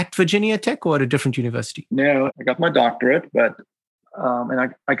that at Virginia Tech or at a different university? No, I got my doctorate, but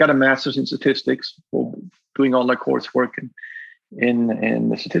and I got a master's in statistics for doing all that coursework in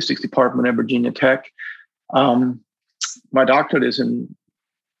the statistics department at Virginia Tech. My doctorate is in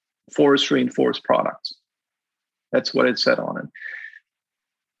forestry and forest products. That's what it said on it.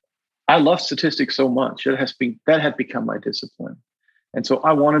 I love statistics so much. That had become my discipline. And so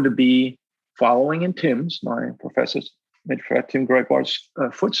I wanted to be following in my professor, Tim Gregoire's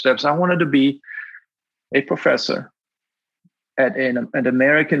footsteps. I wanted to be a professor at an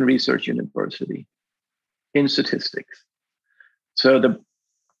American research university in statistics. So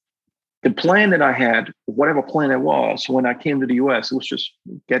the plan that I had, whatever plan it was, when I came to the US, it was just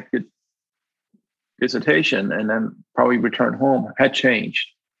get the dissertation and then probably return home, had changed.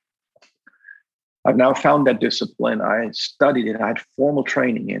 I've now found that discipline. I studied it. I had formal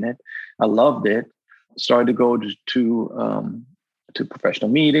training in it. I loved it. Started to go to to professional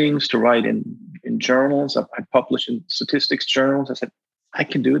meetings, to write in journals. I published in statistics journals. I said, I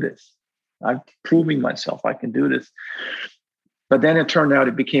can do this. I'm proving myself I can do this. But then it turned out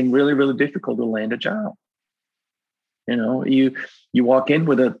it became really, really difficult to land a job. You walk in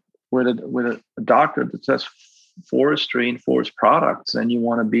with a doctor that says forestry and forest products, and you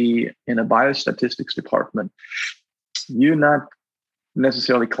want to be in a biostatistics department. You're not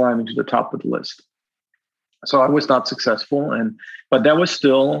necessarily climbing to the top of the list. So I was not successful, but that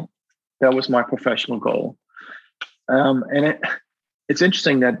was my professional goal. It's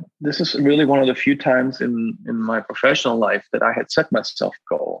interesting that this is really one of the few times in my professional life that I had set myself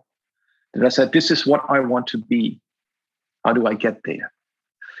a goal. That I said, this is what I want to be. How do I get there?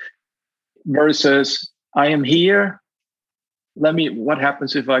 Versus, I am here. What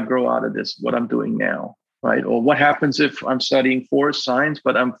happens if I grow out of this, what I'm doing now, right? Or what happens if I'm studying forest science,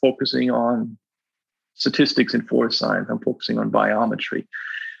 but I'm focusing on statistics in forest science. I'm focusing on biometry.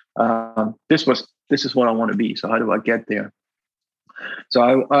 This is what I want to be. So how do I get there?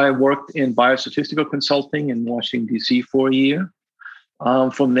 So I worked in biostatistical consulting in Washington, D.C. for a year.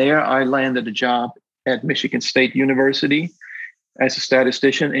 From there, I landed a job at Michigan State University as a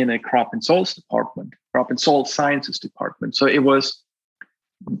statistician in a crop and soil sciences department. So it was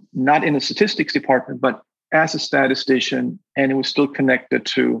not in a statistics department, but as a statistician, and it was still connected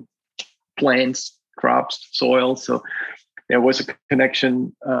to plants, crops, soil. So there was a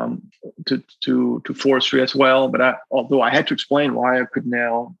connection to forestry as well. But although I had to explain why I could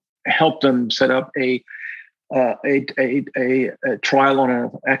now help them set up a trial on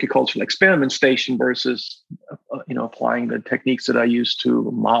an agricultural experiment station versus applying the techniques that I used to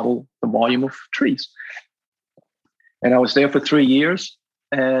model the volume of trees. And I was there for 3 years,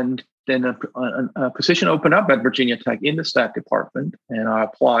 and then a position opened up at Virginia Tech in the stat department, and I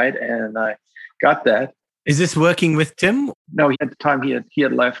applied and I got that. Is this working with Tim? No, at the time he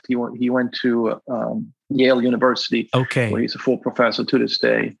had left. He went to Yale University, okay, where he's a full professor to this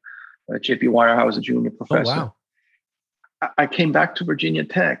day. J.P. Wirehouse, a junior professor. Oh, wow. I came back to Virginia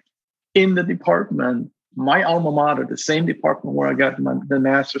Tech in the department, my alma mater, the same department where I got the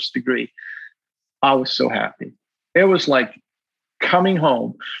master's degree. I was so happy. It was like coming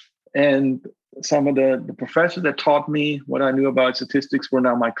home. And some of the professors that taught me what I knew about statistics were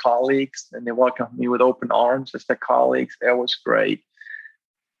now my colleagues, and they welcomed me with open arms as their colleagues. That was great.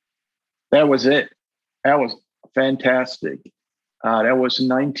 That was it. That was fantastic. That was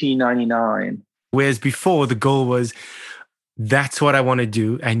 1999. Whereas before, the goal was, that's what I want to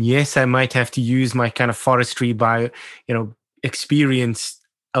do. And yes, I might have to use my kind of forestry experience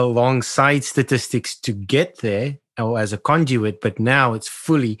alongside statistics to get there, or as a conduit, but now it's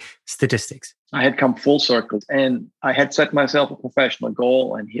fully statistics. I had come full circle, and I had set myself a professional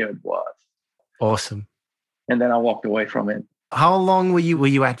goal, and here it was. Awesome. And then I walked away from it. How long were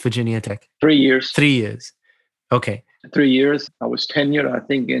you at Virginia Tech? 3 years. 3 years. Okay. 3 years. I was tenured, I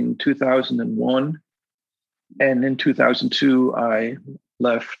think, in 2001. And in 2002, I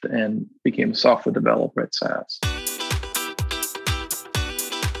left and became a software developer at SAS.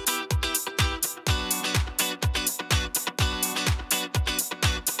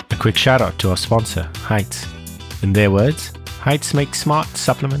 A quick shout out to our sponsor, Heights. In their words, Heights make smart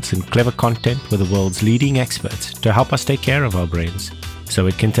supplements and clever content with the world's leading experts to help us take care of our brains so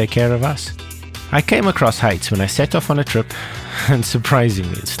it can take care of us. I came across Heights when I set off on a trip, and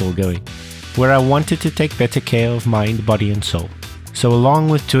surprisingly, it's still going, where I wanted to take better care of mind, body, and soul. So along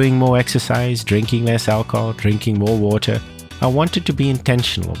with doing more exercise, drinking less alcohol, drinking more water, I wanted to be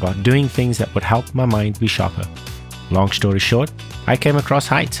intentional about doing things that would help my mind be sharper. Long story short, I came across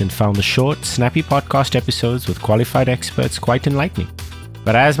Heights and found the short, snappy podcast episodes with qualified experts quite enlightening.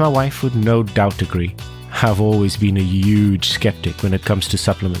 But as my wife would no doubt agree, I've always been a huge skeptic when it comes to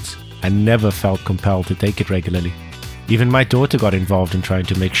supplements. I never felt compelled to take it regularly. Even my daughter got involved in trying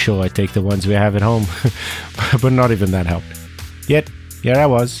to make sure I take the ones we have at home, but not even that helped. Yet, here I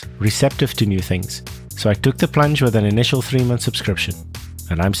was, receptive to new things. So I took the plunge with an initial 3-month subscription,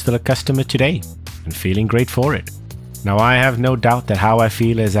 and I'm still a customer today and feeling great for it. Now, I have no doubt that how I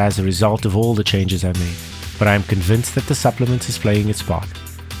feel is as a result of all the changes I made, but I'm convinced that the supplement is playing its part.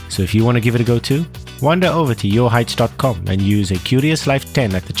 So if you want to give it a go too, wander over to yourheights.com and use a Curious Life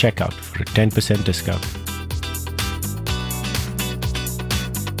 10 at the checkout for a 10% discount.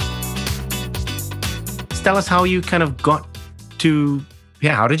 Tell us how you kind of got to,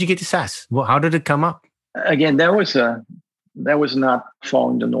 how did you get to SAS? Well, how did it come up? Again, that was not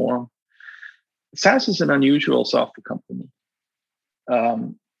following the norm. SAS is an unusual software company.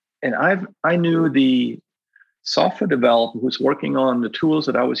 And I knew the software developer who was working on the tools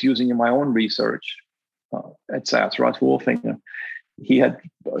that I was using in my own research at SAS, Ross Wolfinger. he had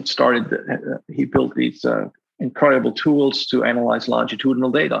he built these incredible tools to analyze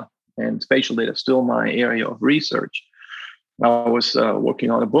longitudinal data, and spatial data is still my area of research. I was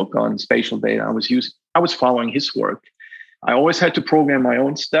working on a book on spatial data. I was following his work. I always had to program my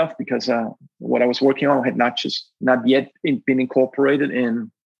own stuff because what I was working on had not yet been incorporated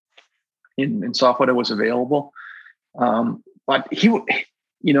in software that was available. But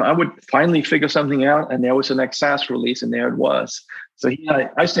I would finally figure something out, and there was the next SAS release, and there it was. So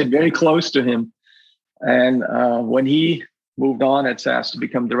I stayed very close to him. And when he moved on at SAS to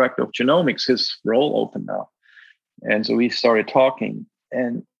become director of genomics, his role opened up. And so we started talking.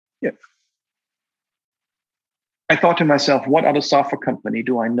 And I thought to myself, what other software company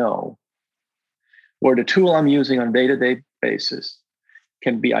do I know where the tool I'm using on a day-to-day basis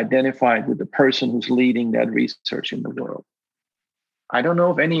can be identified with the person who's leading that research in the world? I don't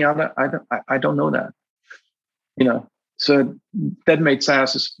know of any other. I don't know that. So that made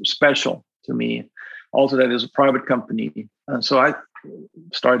SAS special to me. Also, that is a private company. So I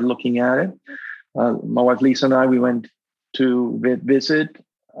started looking at it. My wife Lisa and I, we went to visit.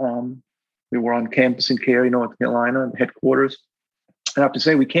 We were on campus in Cary, North Carolina, headquarters. I have to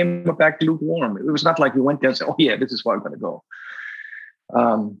say, we came back lukewarm. It was not like we went there and said, "Oh yeah, this is where I'm going to go."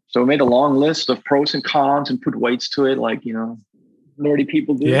 So we made a long list of pros and cons and put weights to it, like nerdy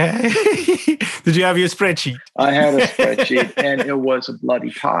people do. Yeah. Did you have your spreadsheet? I had a spreadsheet, and it was a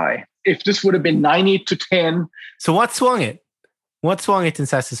bloody tie. If this would have been 90-10. So what swung it? What swung it in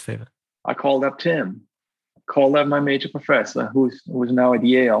SAS's favor? I called up Tim. I called up my major professor, who was now at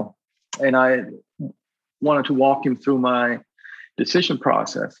Yale, and I wanted to walk him through my decision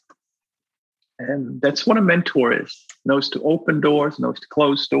process. And that's what a mentor is. Knows to open doors, knows to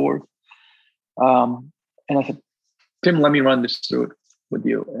close doors. And I said, Tim, let me run this through it with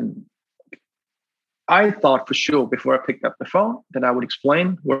you. And I thought for sure before I picked up the phone that I would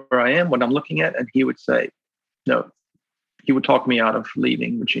explain where I am, what I'm looking at, and he would say, no. He would talk me out of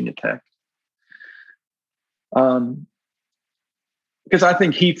leaving Virginia Tech. Because I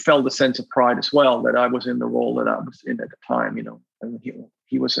think he felt a sense of pride as well that I was in the role that I was in at the time. And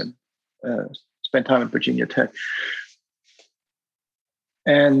he was spent time at Virginia Tech.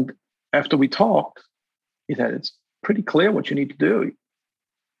 And after we talked, he said, "It's pretty clear what you need to do.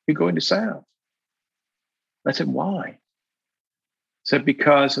 You're going to SAS." I said, "Why?" He said,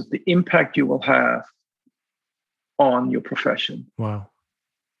 "Because of the impact you will have on your profession." Wow.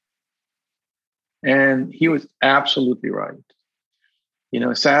 And he was absolutely right.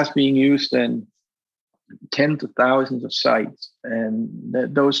 SAS being used in tens of thousands of sites, and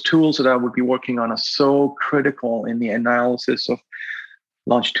those tools that I would be working on are so critical in the analysis of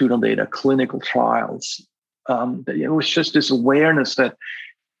longitudinal data, clinical trials. It was just this awareness that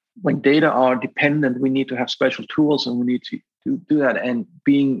when data are dependent, we need to have special tools, and we need to do that. And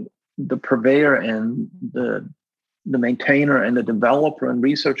being the purveyor and the maintainer and the developer and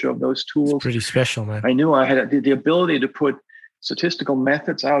researcher of those tools, it's pretty special, man. I knew I had the ability to put statistical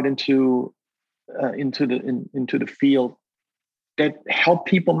methods out into the field that help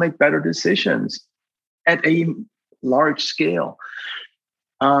people make better decisions at a large scale.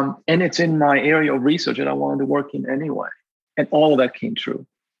 And it's in my area of research that I wanted to work in anyway. And all of that came true.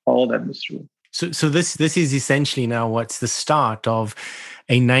 All of that was true. So this is essentially now what's the start of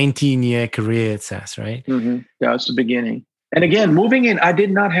a 19-year career at SAS, right? Mm-hmm. Yeah, it's the beginning. And again, moving in, I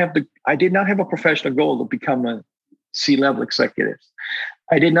did not have a professional goal to become a C-level executive.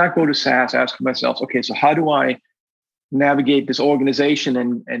 I did not go to SAS asking myself, okay, so how do I navigate this organization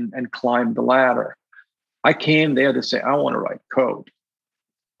and climb the ladder? I came there to say, I want to write code.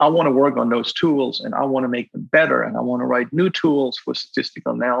 I want to work on those tools, and I want to make them better. And I want to write new tools for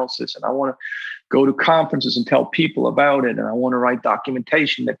statistical analysis. And I want to go to conferences and tell people about it. And I want to write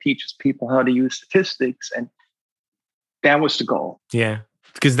documentation that teaches people how to use statistics. And that was the goal. Yeah.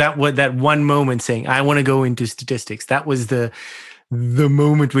 Because that one moment saying, I want to go into statistics, that was the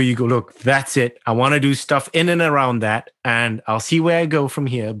moment where you go, look, that's it. I want to do stuff in and around that, and I'll see where I go from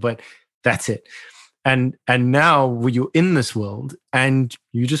here, but that's it. And now you're in this world and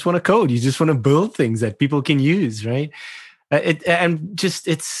you just want to code, you just want to build things that people can use, right?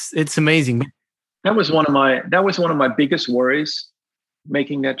 It's amazing. That was one of my biggest worries,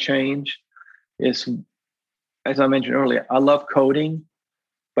 making that change. Is, as I mentioned earlier, I love coding,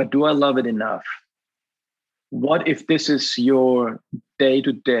 but do I love it enough? What if this is your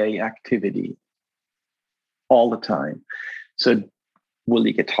day-to-day activity all the time? So will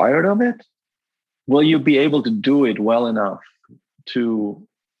you get tired of it? Will you be able to do it well enough to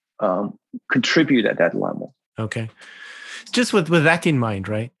contribute at that level? Okay. Just with that in mind,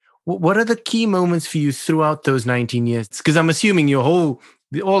 right? What are the key moments for you throughout those 19 years? Because I'm assuming all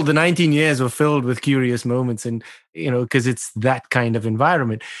the 19 years were filled with curious moments, and because it's that kind of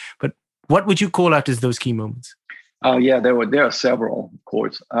environment. But what would you call out as those key moments? Oh yeah, there are several, of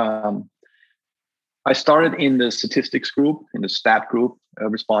course. I started in the statistics group, in the stat group,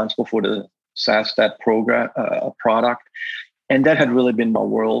 responsible for the SAS stat program product, and that had really been my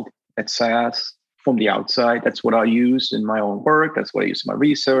world at SAS from the outside. That's what I used in my own work. That's what I used in my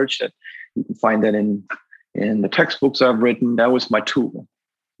research. That you can find that in the textbooks I've written. That was my tool,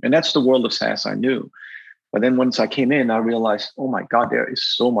 and that's the world of SAS I knew. But then once I came in, I realized, oh my God, there is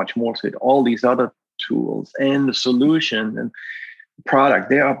so much more to it. All these other tools and the solution and product.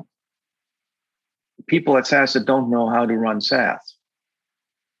 There are people at SAS that don't know how to run SAS,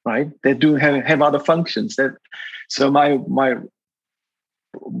 right? They do have other functions. So my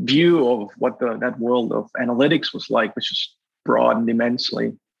view of what that world of analytics was like was just broadened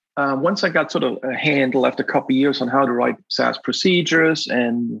immensely. Once I got sort of a handle after a couple of years on how to write SAS procedures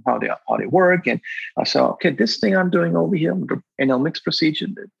and how they work, and I saw, okay, this thing I'm doing over here, the NLMix procedure,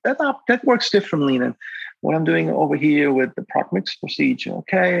 that works differently than what I'm doing over here with the ProcMix procedure.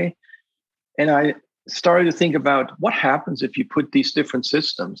 Okay, and I started to think about what happens if you put these different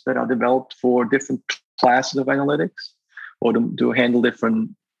systems that are developed for different classes of analytics or to handle different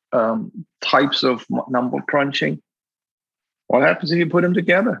types of number crunching. What happens if you put them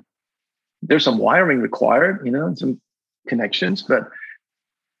together? There's some wiring required, and some connections, but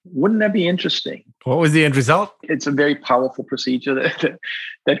wouldn't that be interesting? What was the end result? It's a very powerful procedure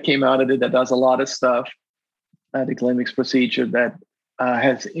that came out of it that does a lot of stuff. The NLMix procedure that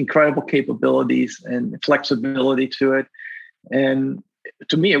has incredible capabilities and flexibility to it. And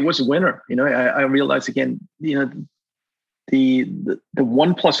to me, it was a winner. I realized again, the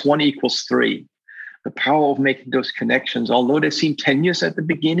 1 + 1 = 3. The power of making those connections, although they seem tenuous at the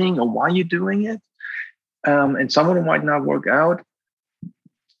beginning, or why you're doing it, and some of them might not work out.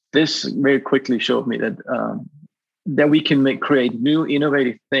 This very quickly showed me that we can create new,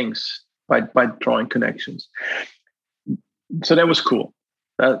 innovative things by drawing connections. So that was cool.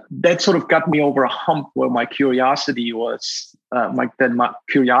 That sort of got me over a hump where my curiosity was, my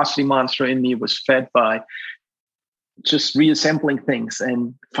curiosity monster in me was fed by just reassembling things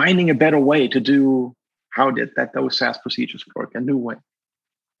and finding a better way to do those SAS procedures work, a new way.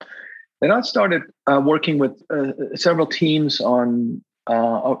 Then I started working with several teams on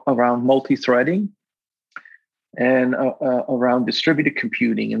around multi-threading and around distributed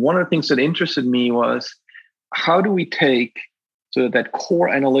computing. And one of the things that interested me was, how do we take that core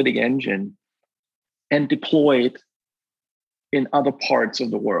analytic engine and deploy it in other parts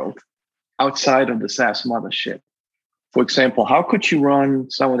of the world outside of the SAS mothership? For example, how could you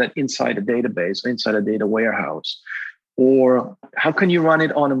run some of that inside a database or inside a data warehouse? Or how can you run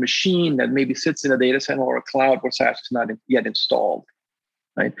it on a machine that maybe sits in a data center or a cloud where SAS is not yet installed?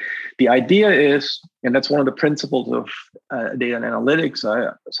 Right. The idea is, and that's one of the principles of data and analytics.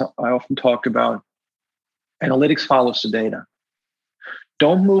 I often talk about analytics follows the data.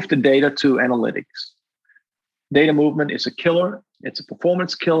 Don't move the data to analytics. Data movement is a killer. It's a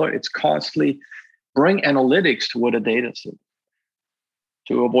performance killer. It's costly. Bring analytics to where the data is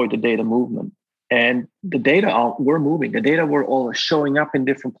to avoid the data movement. And the data we're moving, the data we're all showing up in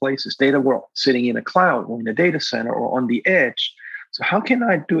different places. Data we're sitting in a cloud or in a data center or on the edge. So how can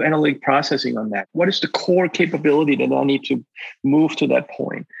I do analytic processing on that? What is the core capability that I need to move to that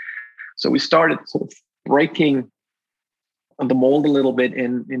point? So we started sort of breaking the mold a little bit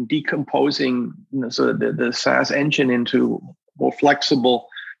in decomposing the SAS engine into more flexible,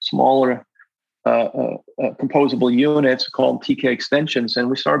 smaller, composable units called TK extensions,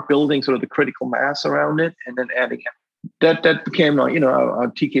 and we started building sort of the critical mass around it, and then adding it. That became a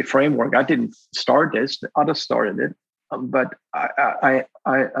TK framework. I didn't start this; others started it, but I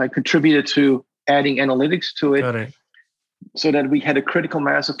contributed to adding analytics to it, so that we had a critical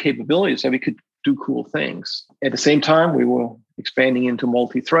mass of capabilities that we could do cool things. At the same time, we were expanding into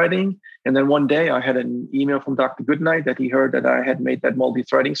multi-threading. And then one day I had an email from Dr. Goodnight that he heard that I had made that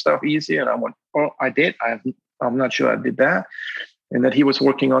multi-threading stuff easy. And I went, oh, I did. I'm not sure I did that. And that he was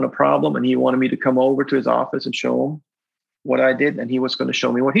working on a problem and he wanted me to come over to his office and show him what I did. And he was going to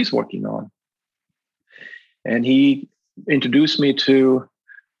show me what he's working on. And he introduced me to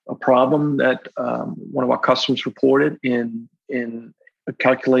a problem that one of our customers reported in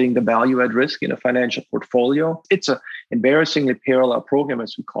calculating the value at risk in a financial portfolio. It's an embarrassingly parallel program,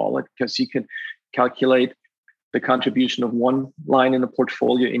 as we call it, because you can calculate the contribution of one line in the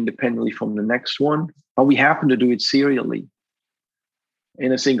portfolio independently from the next one. But we happen to do it serially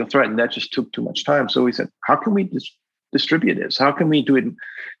in a single thread, and that just took too much time. So we said, how can we just distributives? How can we do it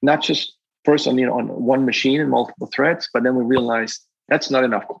not just first on one machine and multiple threads, but then we realized that's not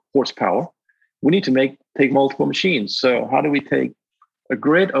enough horsepower. We need to take multiple machines. So how do we take a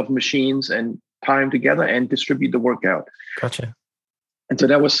grid of machines and tie them together and distribute the work out? Gotcha. And so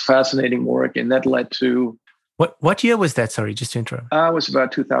that was fascinating work, and that led to what year was that? Sorry, just to interrupt. It was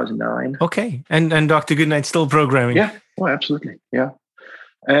about 2009. Okay, and Dr. Goodnight's still programming. Yeah, oh, absolutely, yeah.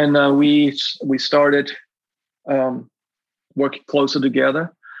 And we started working closer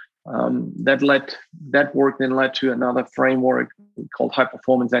together. That work then led to another framework called high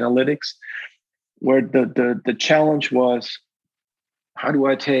performance analytics, where the challenge was, how do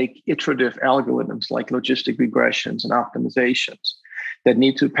I take iterative algorithms like logistic regressions and optimizations that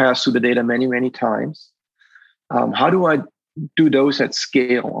need to pass through the data many, many times? How do I do those at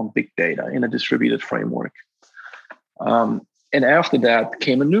scale on big data in a distributed framework? And after that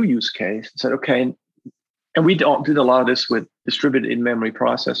came a new use case. I said, okay, and we did a lot of this with distributed in-memory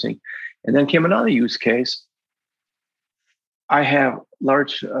processing. And then came another use case. I have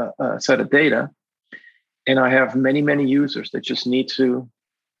large set of data, and I have many, many users that just need to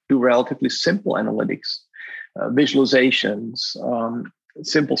do relatively simple analytics, visualizations,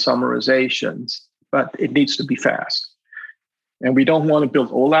 simple summarizations, but it needs to be fast. And we don't want to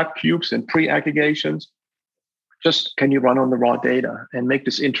build OLAP cubes and pre-aggregations. Just can you run on the raw data and make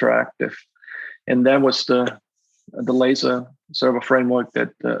this interactive? And that was the laser server framework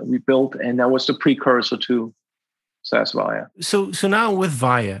that we built, and that was the precursor to SAS Viya. So now with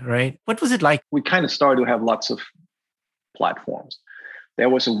Viya, right? What was it like? We kind of started to have lots of platforms. There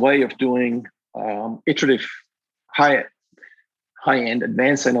was a way of doing iterative, high-end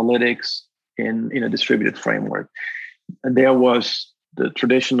advanced analytics in a distributed framework. And there was the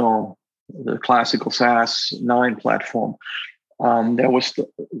classical SAS 9 platform. There was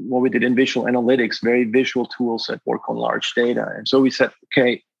what we did in visual analytics, very visual tools that work on large data. And so we said,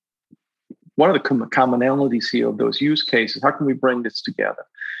 okay, what are the commonalities here of those use cases? How can we bring this together?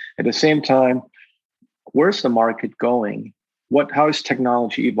 At the same time, where's the market going? How is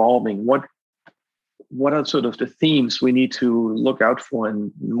technology evolving? What are sort of the themes we need to look out for,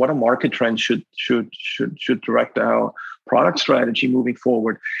 and what are market trends should direct our product strategy moving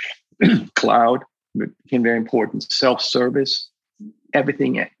forward? Cloud became very important. Self-service,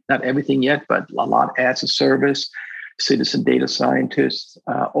 everything, not everything yet, but a lot as a service. Citizen data scientists,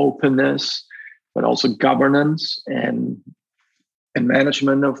 openness, but also governance and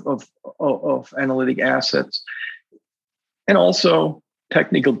management of analytic assets, and also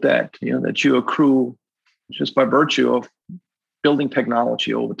technical debt, that you accrue just by virtue of building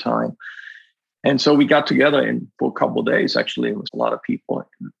technology over time. And so we got together for a couple of days. Actually, it was a lot of people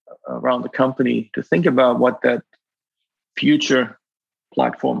around the company to think about what that future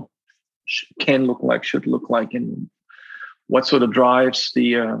platform can look like, should look like, and what sort of drives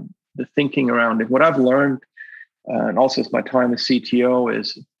the thinking around it. What I've learned, and also as my time as CTO,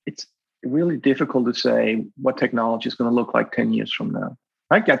 is it's really difficult to say what technology is going to look like 10 years from now.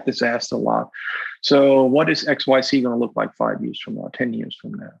 I get this asked a lot. So what is XYZ going to look like 5 years from now, 10 years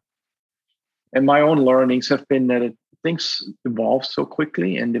from now? And my own learnings have been that things evolve so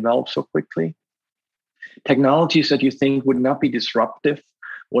quickly and develop so quickly. Technologies that you think would not be disruptive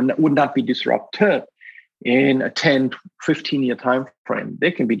or would not be disrupted in a 10, 15-year time frame,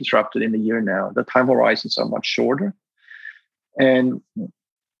 they can be disrupted in a year now. The time horizons are much shorter. And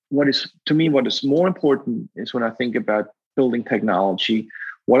what is more important is when I think about building technology,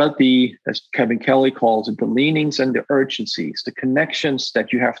 what are as Kevin Kelly calls it, the leanings and the urgencies, the connections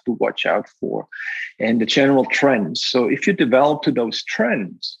that you have to watch out for, and the general trends. So if you develop to those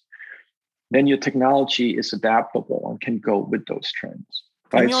trends, then your technology is adaptable and can go with those trends.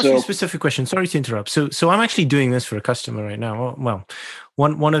 Let me ask you a specific question. Sorry to interrupt. So I'm actually doing this for a customer right now. Well,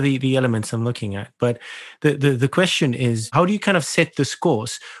 one of the elements I'm looking at. But the question is, how do you kind of set this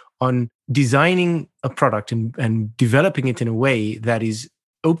course on designing a product and developing it in a way that is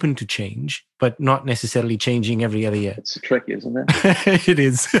open to change, but not necessarily changing every other year? It's a trick, isn't it? It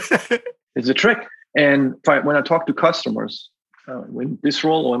is. It's a trick. And when I talk to customers, in this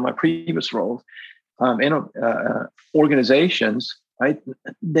role or in my previous roles, and organizations, right?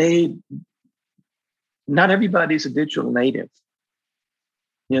 Not everybody's a digital native.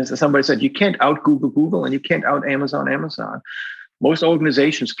 So somebody said, you can't out Google and you can't out Amazon. Most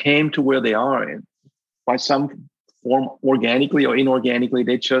organizations came to where they are by some form, organically or inorganically.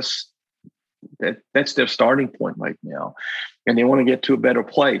 That's their starting point right now. And they want to get to a better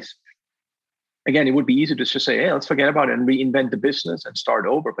place. Again, it would be easy to just say, hey, let's forget about it and reinvent the business and start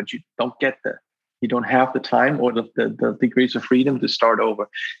over, but you don't have the time or the degrees of freedom to start over.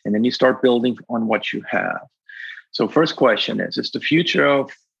 And then you start building on what you have. So first question is the future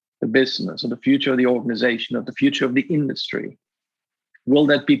of the business or the future of the organization or the future of the industry, will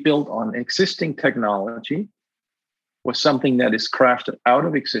that be built on existing technology or something that is crafted out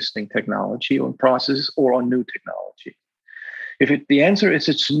of existing technology or processes or on new technology? The answer is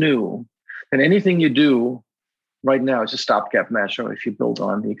it's new, then anything you do right now is a stopgap measure if you build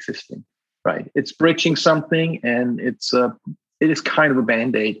on the existing, right? It's bridging something, and it is kind of a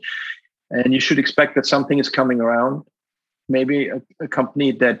Band-Aid. And you should expect that something is coming around. Maybe a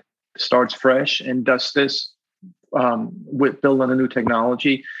company that starts fresh and does this build on a new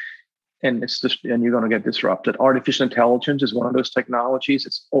technology, and you're going to get disrupted. Artificial intelligence is one of those technologies.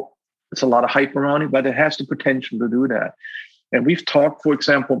 It's a lot of hype around it, but it has the potential to do that. And we've talked, for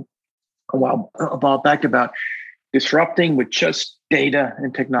example, a while back about disrupting with just data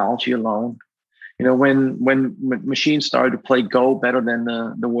and technology alone. When machines started to play Go better than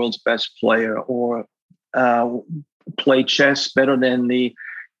the world's best player, or play chess better than the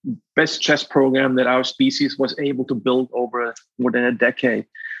best chess program that our species was able to build over more than a decade,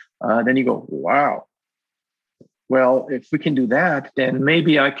 then you go, wow. Well, if we can do that, then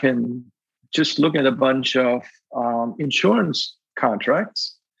maybe I can just look at a bunch of insurance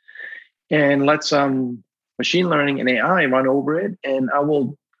contracts and let some machine learning and AI run over it, and I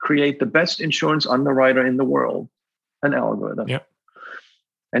will create the best insurance underwriter in the world, an algorithm. Yep.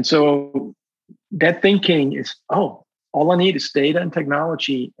 And so that thinking is, all I need is data and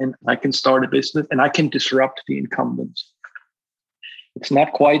technology, and I can start a business and I can disrupt the incumbents. It's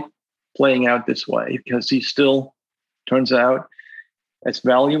not quite playing out this way, because he still turns out, as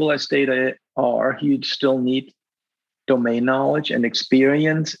valuable as data are, you still need domain knowledge, and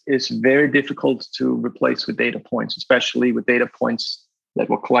experience is very difficult to replace with data points, especially with data points that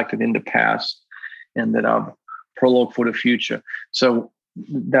were collected in the past and that are prologue for the future. So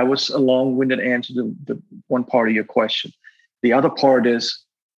that was a long-winded answer to the one part of your question. The other part is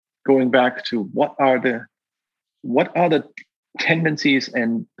going back to what are the tendencies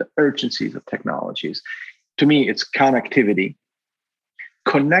and the urgencies of technologies. To me, it's connectivity.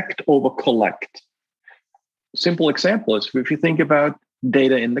 Connect over collect. Simple example is, if you think about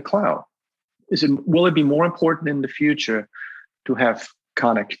data in the cloud, will it be more important in the future to have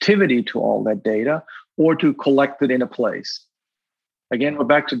connectivity to all that data, or to collect it in a place? Again, we're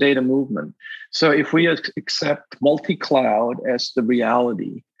back to data movement. So if we accept multi-cloud as the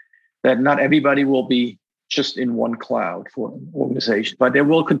reality, that not everybody will be just in one cloud for an organization, but they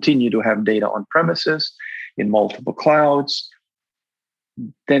will continue to have data on premises in multiple clouds,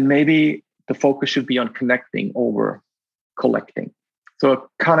 then maybe the focus should be on connecting over collecting. So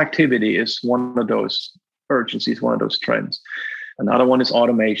connectivity is one of those urgencies, one of those trends. Another one is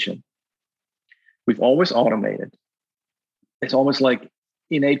automation. We've always automated. It's almost like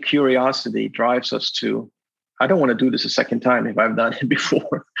innate curiosity drives us to, I don't want to do this a second time if I've done it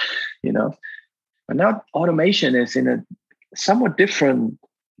before, But now automation is in a somewhat different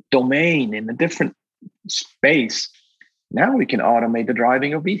domain, in a different space. Now we can automate the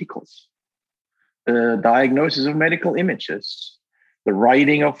driving of vehicles, the diagnosis of medical images, the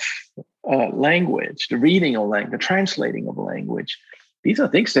writing of language, the reading of language, the translating of language. These are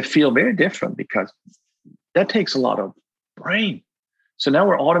things that feel very different, because that takes a lot of brain. So now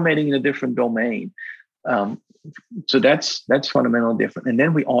we're automating in a different domain. So that's fundamentally different. And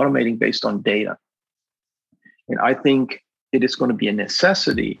then we're automating based on data. And I think it is going to be a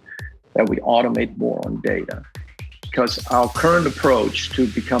necessity that we automate more on data, because our current approach to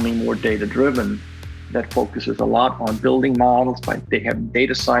becoming more data-driven, that focuses a lot on building models, they have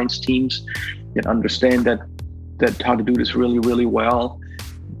data science teams that understand that how to do this really, really well,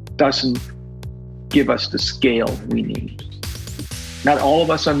 doesn't give us the scale we need. Not all of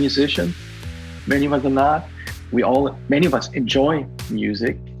us are musicians. Many of us are not. Many of us enjoy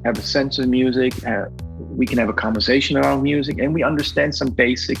music, have a sense of music. We can have a conversation around music, and we understand some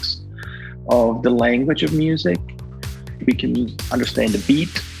basics of the language of music. We can understand the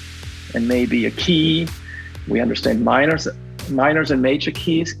beat and maybe a key. We understand minors and major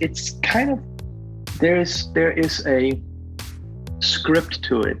keys. It's kind of, there is a script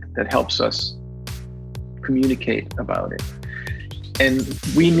to it that helps us communicate about it. And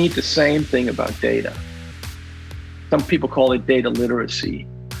we need the same thing about data. Some people call it data literacy.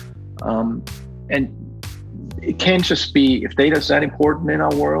 And it can't just be, if data is that important in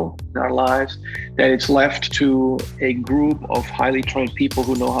our world, in our lives, that it's left to a group of highly trained people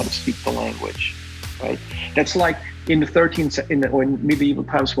who know how to speak the language, right? That's like in the medieval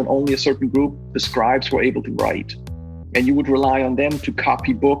times, when only a certain group, the scribes, were able to write. And you would rely on them to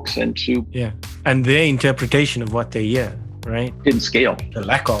copy books and to... Yeah, and their interpretation of what they hear, right? Didn't scale. The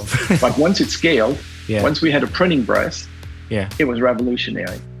lack of. But once it scaled, Yeah. Once we had a printing press, Yeah. it was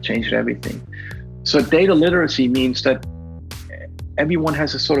revolutionary, changed everything. So data literacy means that everyone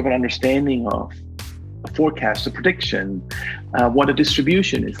has a sort of an understanding of a forecast, a prediction, what a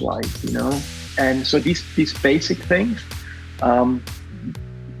distribution is like, And so these basic things,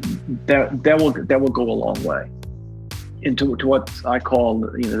 that will go a long way into what I call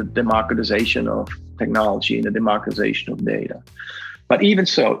the democratization of technology and the democratization of data. But even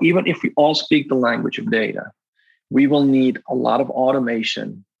so, even if we all speak the language of data, we will need a lot of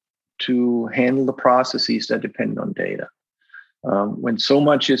automation to handle the processes that depend on data. When so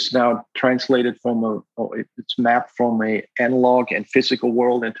much is now translated it's mapped from a analog and physical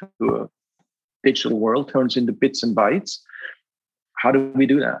world into a digital world, turns into bits and bytes. How do we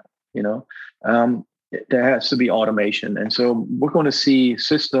do that? There has to be automation. And so we're going to see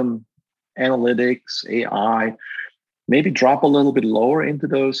system analytics, AI, maybe drop a little bit lower into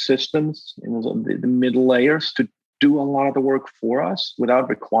those systems, the middle layers, to do a lot of the work for us without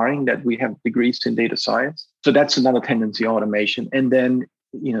requiring that we have degrees in data science. So that's another tendency, automation. And then,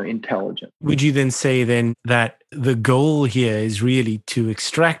 intelligence. Would you then say then that the goal here is really to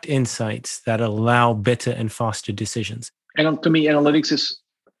extract insights that allow better and faster decisions? And to me, analytics is,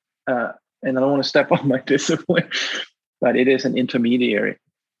 and I don't want to step on my discipline, but it is an intermediary.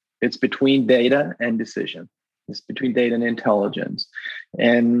 It's between data and decision. It's between data and intelligence.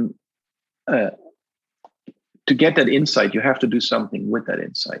 And to get that insight, you have to do something with that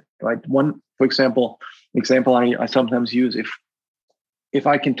insight, right? For example I sometimes use, if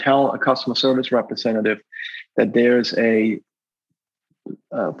I can tell a customer service representative that there's a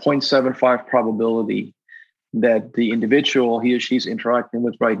 0.75 probability that the individual he or she's interacting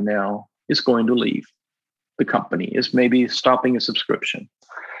with right now is going to leave the company, is maybe stopping a subscription.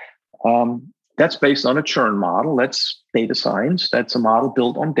 That's based on a churn model. That's data science. That's a model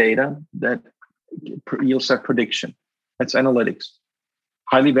built on data that yields that prediction. That's analytics.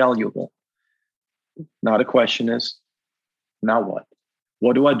 Highly valuable. Now the question is, now what?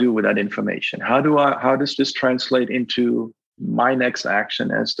 What do I do with that information? How does this translate into my next action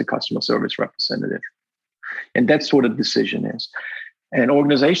as the customer service representative? And that's what a decision is. And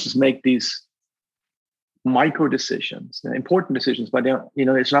organizations make these micro decisions, important decisions, but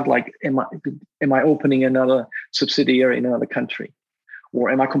it's not like, am I opening another subsidiary in another country? Or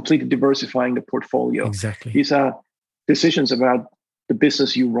am I completely diversifying the portfolio? Exactly. These are decisions about the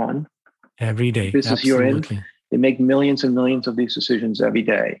business you run. Every day. The business Absolutely. You're in. They make millions and millions of these decisions every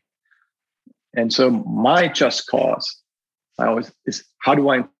day. And so my just cause is, how do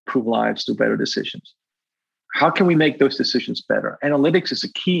I improve lives through better decisions? How can we make those decisions better? Analytics is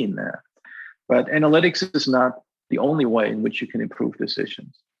a key in that. But analytics is not the only way in which you can improve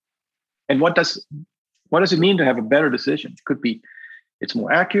decisions. And what does it mean to have a better decision? It could be it's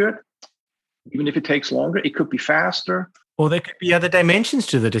more accurate, even if it takes longer. It could be faster. Or there could be other dimensions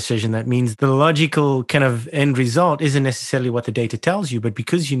to the decision. That means the logical kind of end result isn't necessarily what the data tells you, but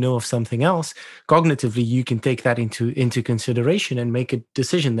because you know of something else, cognitively, you can take that into consideration and make a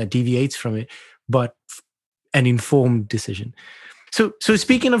decision that deviates from it, but an informed decision. So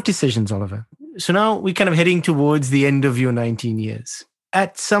speaking of decisions, Oliver, so now we're kind of heading towards the end of your 19 years.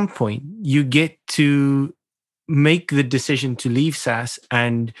 At some point, you get to make the decision to leave SaaS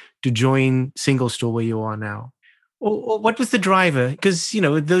and to join SingleStore where you are now. Or what was the driver? Because,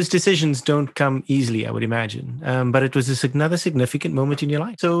 those decisions don't come easily, I would imagine. But it was another significant moment in your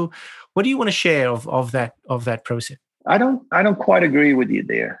life. So what do you want to share of that process? I don't quite agree with you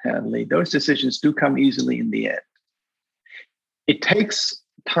there, Hanley. Those decisions do come easily in the end. It takes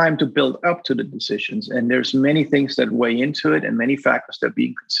time to build up to the decisions, and there's many things that weigh into it and many factors that are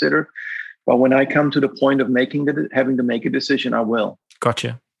being considered. But when I come to the point of having to make a decision, I will.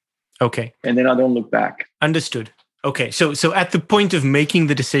 Gotcha. Okay. And then I don't look back. Understood. Okay. So at the point of making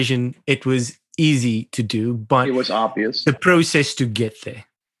the decision, it was easy to do, but it was obvious. The process to get there.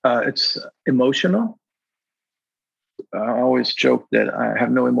 It's emotional. I always joke that I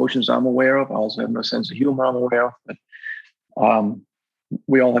have no emotions I'm aware of. I also have no sense of humor I'm aware of. But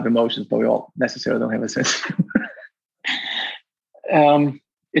we all have emotions, but we all necessarily don't have a sense of humor.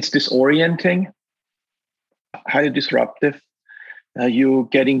 It's disorienting, highly disruptive. You're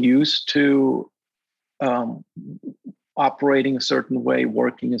getting used to operating a certain way,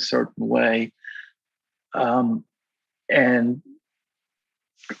 working a certain way, and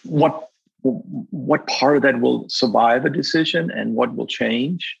what part of that will survive a decision and what will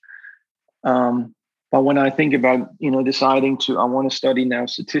change. But when I think about, deciding I want to study now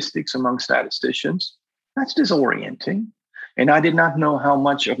statistics among statisticians, that's disorienting. And I did not know how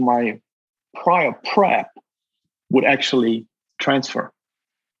much of my prior prep would actually transfer.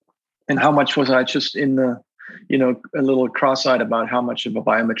 And how much was I just in the, a little cross-eyed about how much of a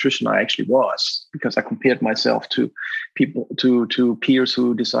biometrician I actually was, because I compared myself to people, to peers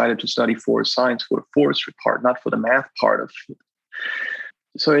who decided to study forest science for the forestry part, not for the math part of it.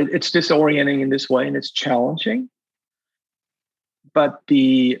 So it's disorienting in this way, and it's challenging, but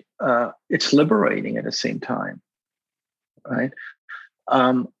it's liberating at the same time, right?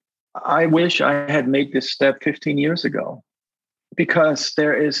 I wish I had made this step 15 years ago, because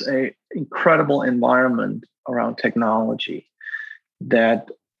there is an incredible environment around technology that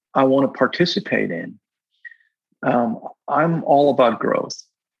I want to participate in. I'm all about growth,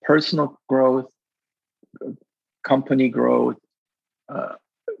 personal growth, company growth,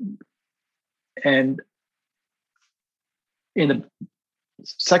 and in the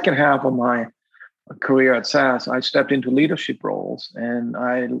second half of my career at SAS, I stepped into leadership roles, and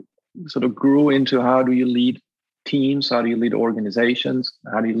I sort of grew into how do you lead teams, how do you lead organizations,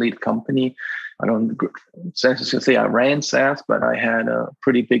 how do you lead company. I don't say I ran SAS, but I had a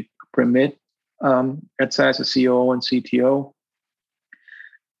pretty big remit at SAS as COO and CTO.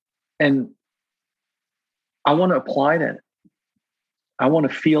 And I want to apply that. I want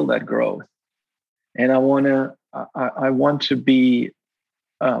to feel that growth. And I want to be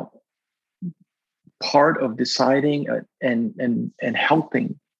part of deciding and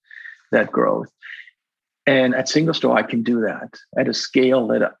helping that growth. And at SingleStore, I can do that at a scale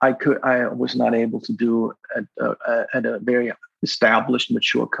that I was not able to do at a very established,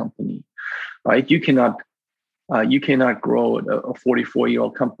 mature company. Right? You cannot grow a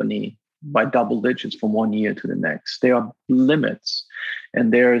 44-year-old company by double digits from one year to the next. There are limits,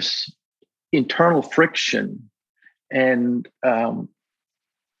 and there's internal friction and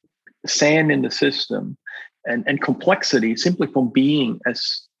sand in the system and complexity simply from being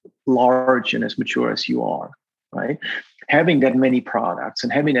as large and as mature as you are, right? Having that many products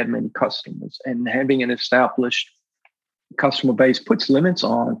and having that many customers and having an established customer base puts limits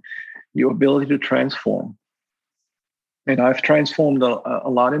on your ability to transform. And I've transformed a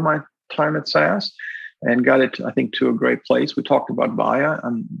lot in my time at SAS and got it, I think, to a great place. We talked about VIA.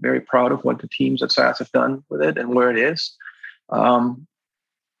 I'm very proud of what the teams at SAS have done with it and where it is. When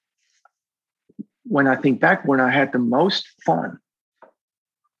I think back, when I had the most fun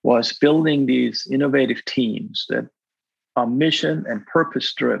was building these innovative teams that are mission and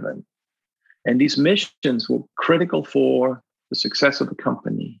purpose driven. And these missions were critical for the success of the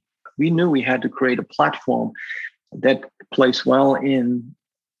company. We knew we had to create a platform that plays well in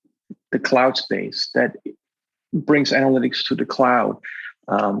the cloud space, that brings analytics to the cloud,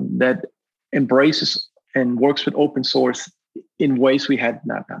 that embraces and works with open source in ways we had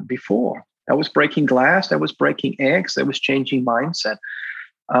not done before. That was breaking glass, that was breaking eggs, that was changing mindset.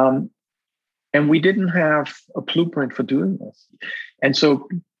 And we didn't have a blueprint for doing this. And so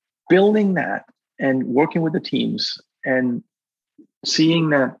building that and working with the teams and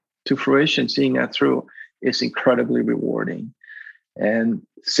seeing that to fruition, seeing that through is incredibly rewarding. And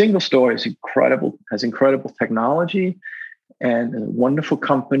SingleStore is incredible, has incredible technology and a wonderful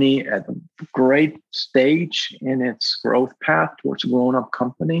company at a great stage in its growth path towards a grown-up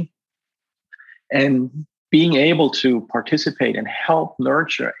company. And being able to participate and help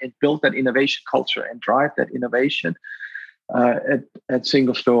nurture and build that innovation culture and drive that innovation at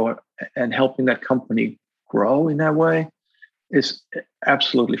SingleStore and helping that company grow in that way is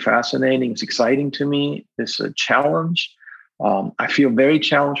absolutely fascinating. It's exciting to me. It's a challenge. I feel very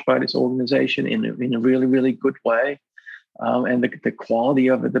challenged by this organization in a really, really good way. And the quality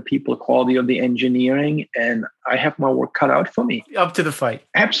of it, the people, quality of the engineering. And I have my work cut out for me. Up to the fight.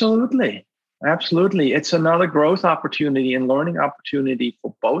 Absolutely. Absolutely. It's another growth opportunity and learning opportunity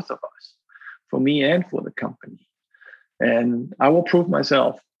for both of us, for me and for the company. And I will prove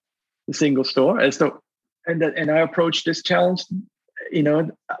myself the SingleStore and I approach this challenge,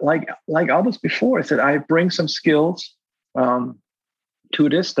 like others before. I said, I bring some skills to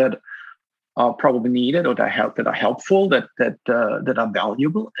this that are probably needed or that are helpful, that are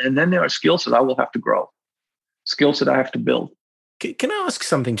valuable. And then there are skills that I will have to grow, skills that I have to build. Can I ask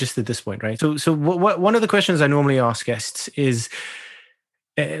something just at this point, right? So one of the questions I normally ask guests is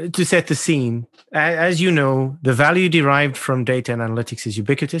to set the scene. As you know, the value derived from data and analytics is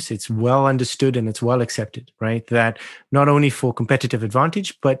ubiquitous. It's well understood and it's well accepted, right? That not only for competitive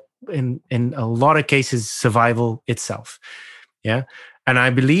advantage, but in a lot of cases, survival itself. Yeah. And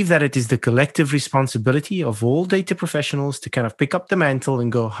I believe that it is the collective responsibility of all data professionals to kind of pick up the mantle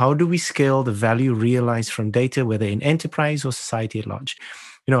and go, how do we scale the value realized from data, whether in enterprise or society at large?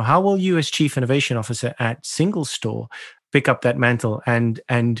 How will you as Chief Innovation Officer at SingleStore pick up that mantle and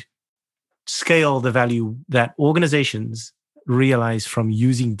scale the value that organizations realize from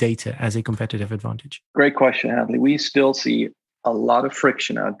using data as a competitive advantage? Great question, Hadley. We still see a lot of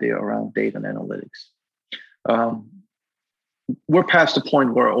friction out there around data and analytics. We're past the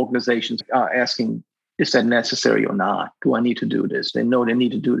point where organizations are asking, is that necessary or not? Do I need to do this? They know they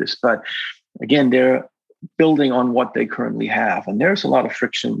need to do this. But again, they're building on what they currently have. And there's a lot of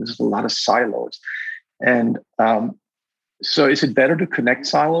friction. There's a lot of silos. And so is it better to connect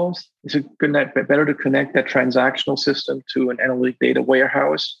silos? Is it better to connect that transactional system to an analytic data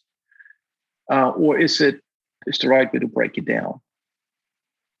warehouse? Or is the right way to break it down?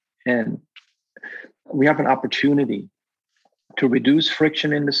 And we have an opportunity to reduce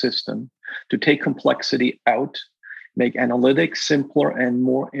friction in the system, to take complexity out, make analytics simpler and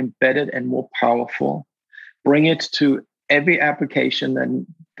more embedded and more powerful, bring it to every application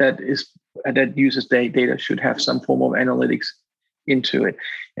that uses data should have some form of analytics into it.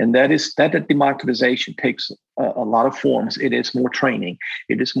 And that democratization takes a lot of forms. It is more training.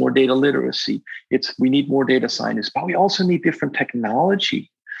 It is more data literacy. We need more data scientists, but we also need different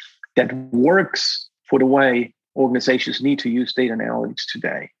technology that works for the way organizations need to use data and analytics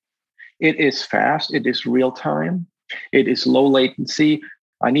today. It is fast. It is real time. It is low latency.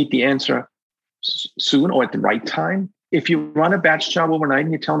 I need the answer soon or at the right time. If you run a batch job overnight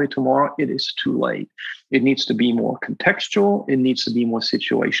and you tell me tomorrow, it is too late. It needs to be more contextual. It needs to be more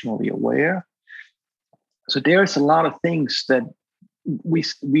situationally aware. So there's a lot of things that we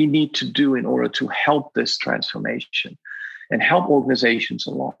need to do in order to help this transformation and help organizations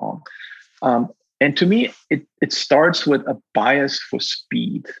along. And to me, it starts with a bias for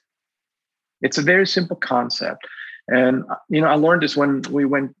speed. It's a very simple concept. And I learned this when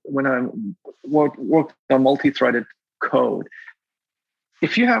I worked on multi-threaded code.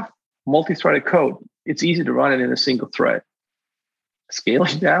 If you have multi-threaded code, it's easy to run it in a single thread.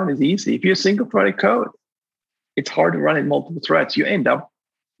 Scaling down is easy. If you're single-threaded code, it's hard to run in multiple threads. You end up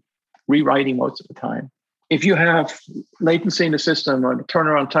rewriting most of the time. If you have latency in the system or a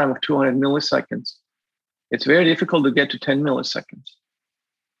turnaround time of 200 milliseconds, it's very difficult to get to 10 milliseconds.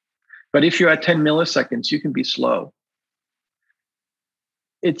 But if you're at 10 milliseconds, you can be slow.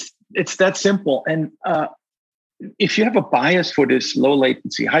 It's that simple. And if you have a bias for this low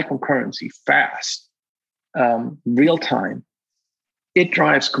latency, high concurrency, fast, real time, it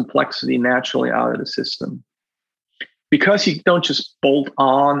drives complexity naturally out of the system. Because you don't just bolt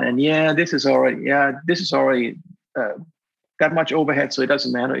on and this is already that much overhead, so it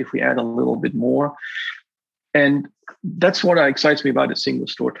doesn't matter if we add a little bit more. And that's what excites me about the single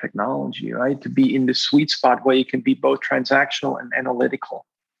store technology, right? To be in the sweet spot where you can be both transactional and analytical.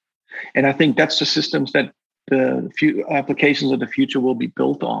 And I think that's the systems that the few applications of the future will be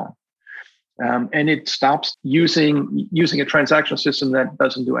built on. And it stops using a transactional system that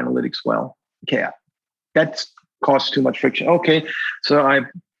doesn't do analytics well. Okay, that costs too much friction. Okay, so I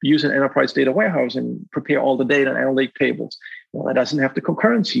use an enterprise data warehouse and prepare all the data and analytic tables. Well, that doesn't have the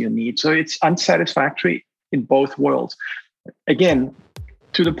concurrency you need. So it's unsatisfactory in both worlds. Again,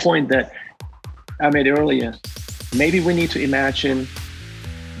 to the point that I made earlier, maybe we need to imagine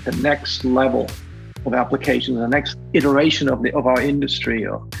the next level of applications, the next iteration of our industry,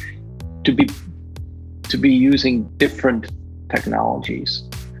 to be using different technologies.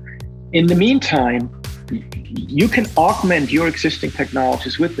 In the meantime, you can augment your existing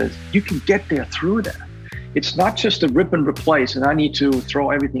technologies with this. You can get there through that. It's not just a rip and replace, and I need to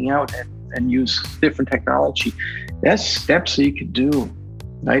throw everything out and use different technology. There's steps that you could do,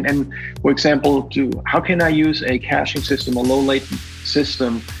 right? And for example, how can I use a caching system, a low latent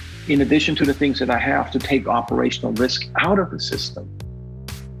system, in addition to the things that I have to take operational risk out of the system?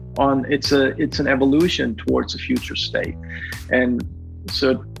 It's an evolution towards a future state. And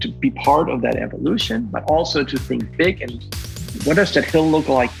so to be part of that evolution, but also to think big and what does that hill look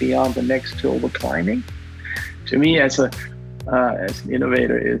like beyond the next hill we're climbing? To me, as an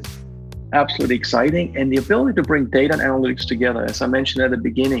innovator, is absolutely exciting. And the ability to bring data and analytics together, as I mentioned at the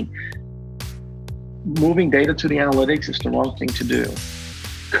beginning, moving data to the analytics is the wrong thing to do.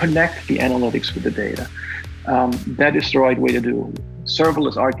 Connect the analytics with the data. That is the right way to do.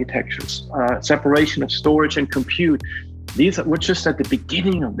 Serverless architectures, separation of storage and compute. We're just at the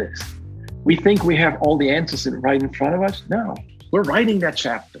beginning of this. We think we have all the answers right in front of us. No, we're writing that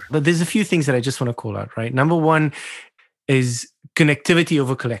chapter. But there's a few things that I just want to call out, right? Number one is connectivity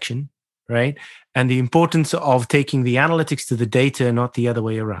over collection, right? And the importance of taking the analytics to the data, not the other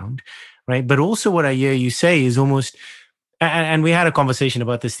way around, right? But also what I hear you say is almost, and we had a conversation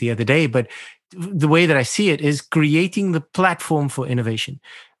about this the other day, but the way that I see it is creating the platform for innovation,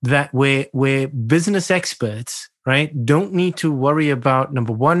 that where business experts, right, don't need to worry about,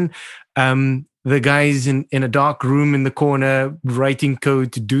 number one, the guys in a dark room in the corner writing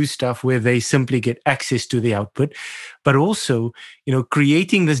code to do stuff where they simply get access to the output, but also,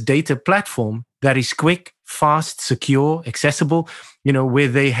 creating this data platform that is quick, fast, secure, accessible, where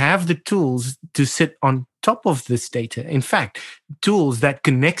they have the tools to sit on top of this data. In fact, tools that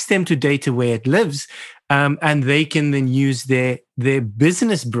connects them to data where it lives, and they can then use their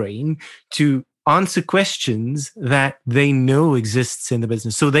business brain to answer questions that they know exists in the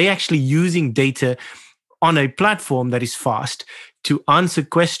business. So they're actually using data on a platform that is fast to answer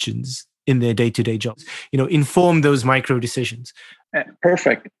questions in their day-to-day jobs, inform those micro decisions.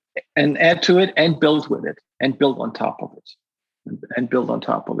 Perfect. And add to it and build with it and build on top of it and build on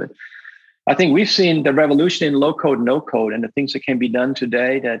top of it. I think we've seen the revolution in low code, no code, and the things that can be done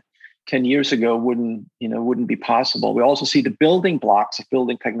today that 10 years ago wouldn't be possible. We also see the building blocks of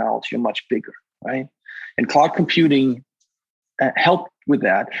building technology are much bigger, right? And cloud computing helped with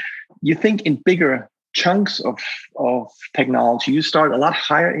that. You think in bigger chunks of technology, you start a lot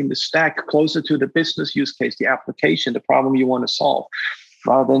higher in the stack, closer to the business use case, the application, the problem you want to solve,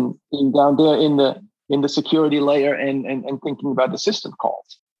 rather than being down there in the security layer and thinking about the system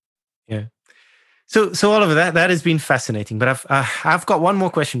calls. Yeah. So all of that has been fascinating, but I've got one more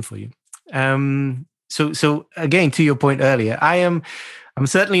question for you. So again, to your point earlier, I'm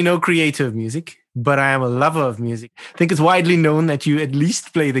certainly no creator of music, but I am a lover of music. I think it's widely known that you at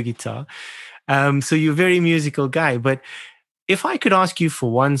least play the guitar. So you're a very musical guy. But if I could ask you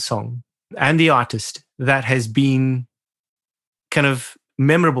for one song and the artist that has been kind of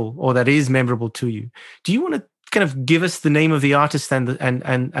memorable, or that is memorable to you, do you want to kind of give us the name of the artist and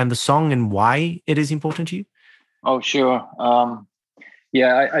the song and why it is important to you? Oh, sure.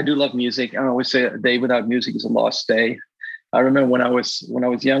 Yeah, I do love music. I always say a day without music is a lost day. I remember when I was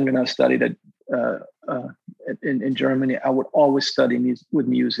young and I studied in Germany, I would always study with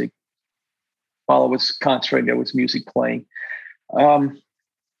music. While I was concentrating, there was music playing.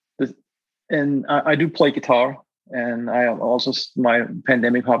 And I do play guitar. And I also, my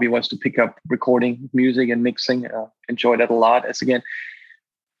pandemic hobby was to pick up recording music and mixing. Enjoy that a lot. As again,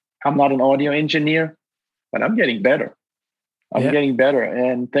 I'm not an audio engineer, but I'm getting better. I'm getting better.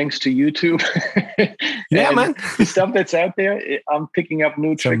 And thanks to YouTube, man, the stuff that's out there, I'm picking up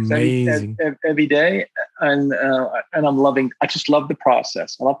new tricks every day. And I just love the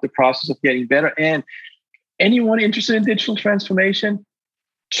process. I love the process of getting better. And anyone interested in digital transformation,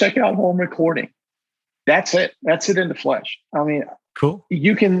 check out home recording. That's it. That's it in the flesh. I mean, cool.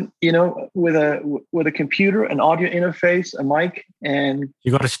 You can, with a computer, an audio interface, a mic, and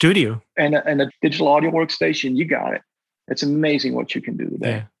you got a studio and a digital audio workstation. You got it. It's amazing what you can do today.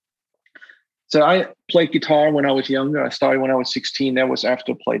 Yeah. So I played guitar when I was younger. I started when I was 16. That was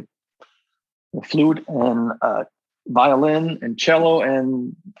after I played flute and violin and cello,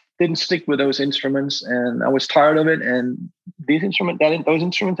 and didn't stick with those instruments, and I was tired of it. And those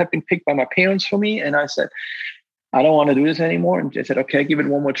instruments have been picked by my parents for me, and I said, I don't want to do this anymore. And they said, okay, give it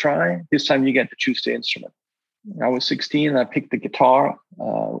one more try. This time you get to choose the instrument. I was 16 and I picked the guitar,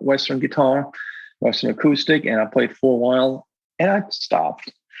 Western guitar, Western acoustic, and I played for a while and I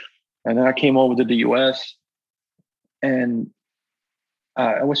stopped. And then I came over to the US, and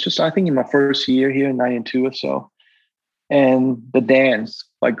I was just, I think, in my first year here in 92 or so. And The Dance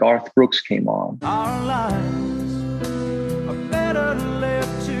by Garth Brooks came on. Our lives are better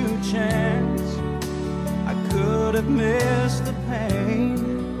left to chance. I could have missed the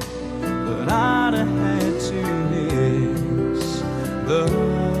pain, but I'd have had to miss the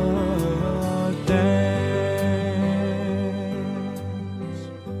dance.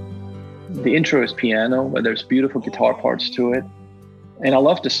 The intro is piano, but there's beautiful guitar parts to it. And I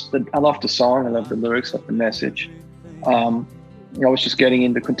love the song. I love the lyrics, I love the message. I was just getting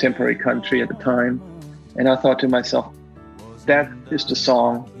into contemporary country at the time, and I thought to myself, that is the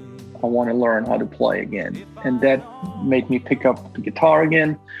song I want to learn how to play again. And that made me pick up the guitar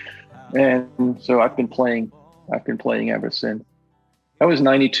again. And so I've been playing ever since. That was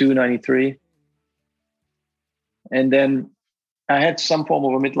 92, 93. And then I had some form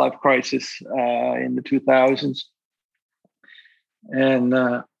of a midlife crisis in the 2000s. And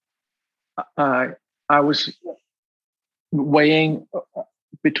I was weighing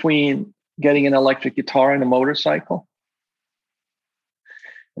between getting an electric guitar and a motorcycle.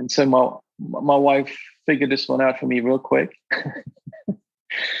 And so my wife figured this one out for me real quick.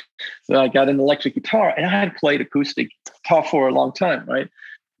 So I got an electric guitar, and I had played acoustic guitar for a long time, right?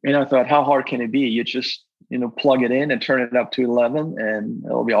 And I thought, how hard can it be? You just, plug it in and turn it up to 11 and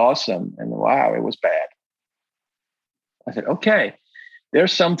it'll be awesome. And wow, it was bad. I said, okay,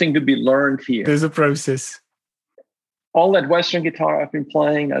 there's something to be learned here. There's a process. all that Western guitar I've been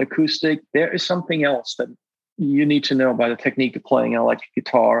playing, that acoustic, there is something else that you need to know about the technique of playing an electric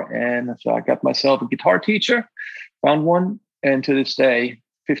guitar. And so I got myself a guitar teacher, found one, and to this day,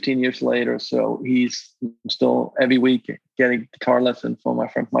 15 years later, so he's still every week getting guitar lesson from my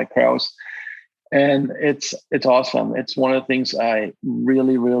friend Mike Krause. And it's awesome. It's one of the things I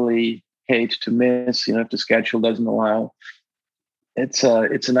really, really hate to miss, if the schedule doesn't allow. It's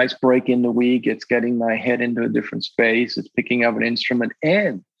a nice break in the week. It's getting my head into a different space. It's picking up an instrument,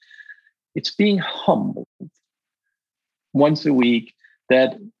 and it's being humbled once a week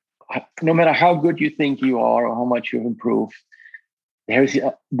that no matter how good you think you are or how much you've improved,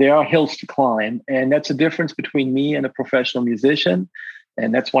 there are hills to climb. And that's a difference between me and a professional musician.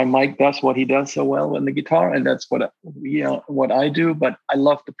 And that's why Mike does what he does so well on the guitar. And that's what I do, but I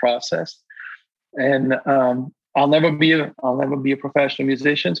love the process. And I'll never be a professional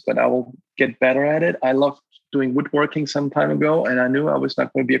musician, but I will get better at it. I loved doing woodworking some time ago, and I knew I was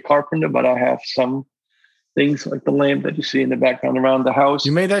not going to be a carpenter, but I have some things like the lamp that you see in the background around the house.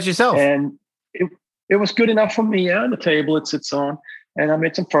 You made that yourself? And it was good enough for me. Yeah, the table it sits on. And I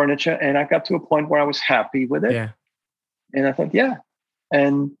made some furniture, and I got to a point where I was happy with it. Yeah. And I thought, yeah.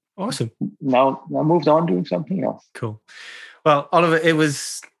 And awesome. Now I moved on doing something else. Cool. Well, Oliver, it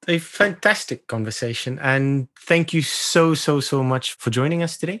was a fantastic conversation. And thank you so much for joining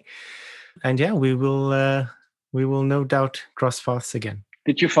us today. And yeah, we will no doubt cross paths again.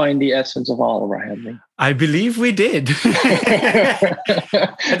 Did you find the essence of Oliver Hadley? I believe we did.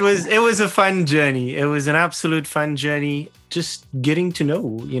 It was a fun journey. It was an absolute fun journey. Just getting to know,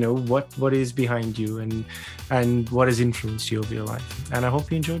 what is behind you and what has influenced you over your life. And I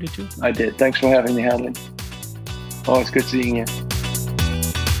hope you enjoyed it too. I did. Thanks for having me, Hadley. Oh, it's good seeing you.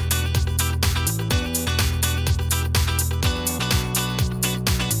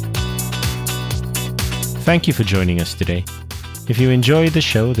 Thank you for joining us today. If you enjoyed the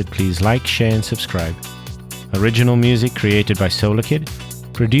show, then please like, share, and subscribe. Original music created by SolarKid,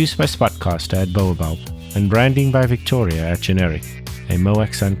 produced by Spotcaster at Baobab, and branding by Victoria at Generic, a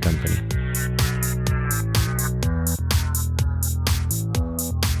Moaxan company.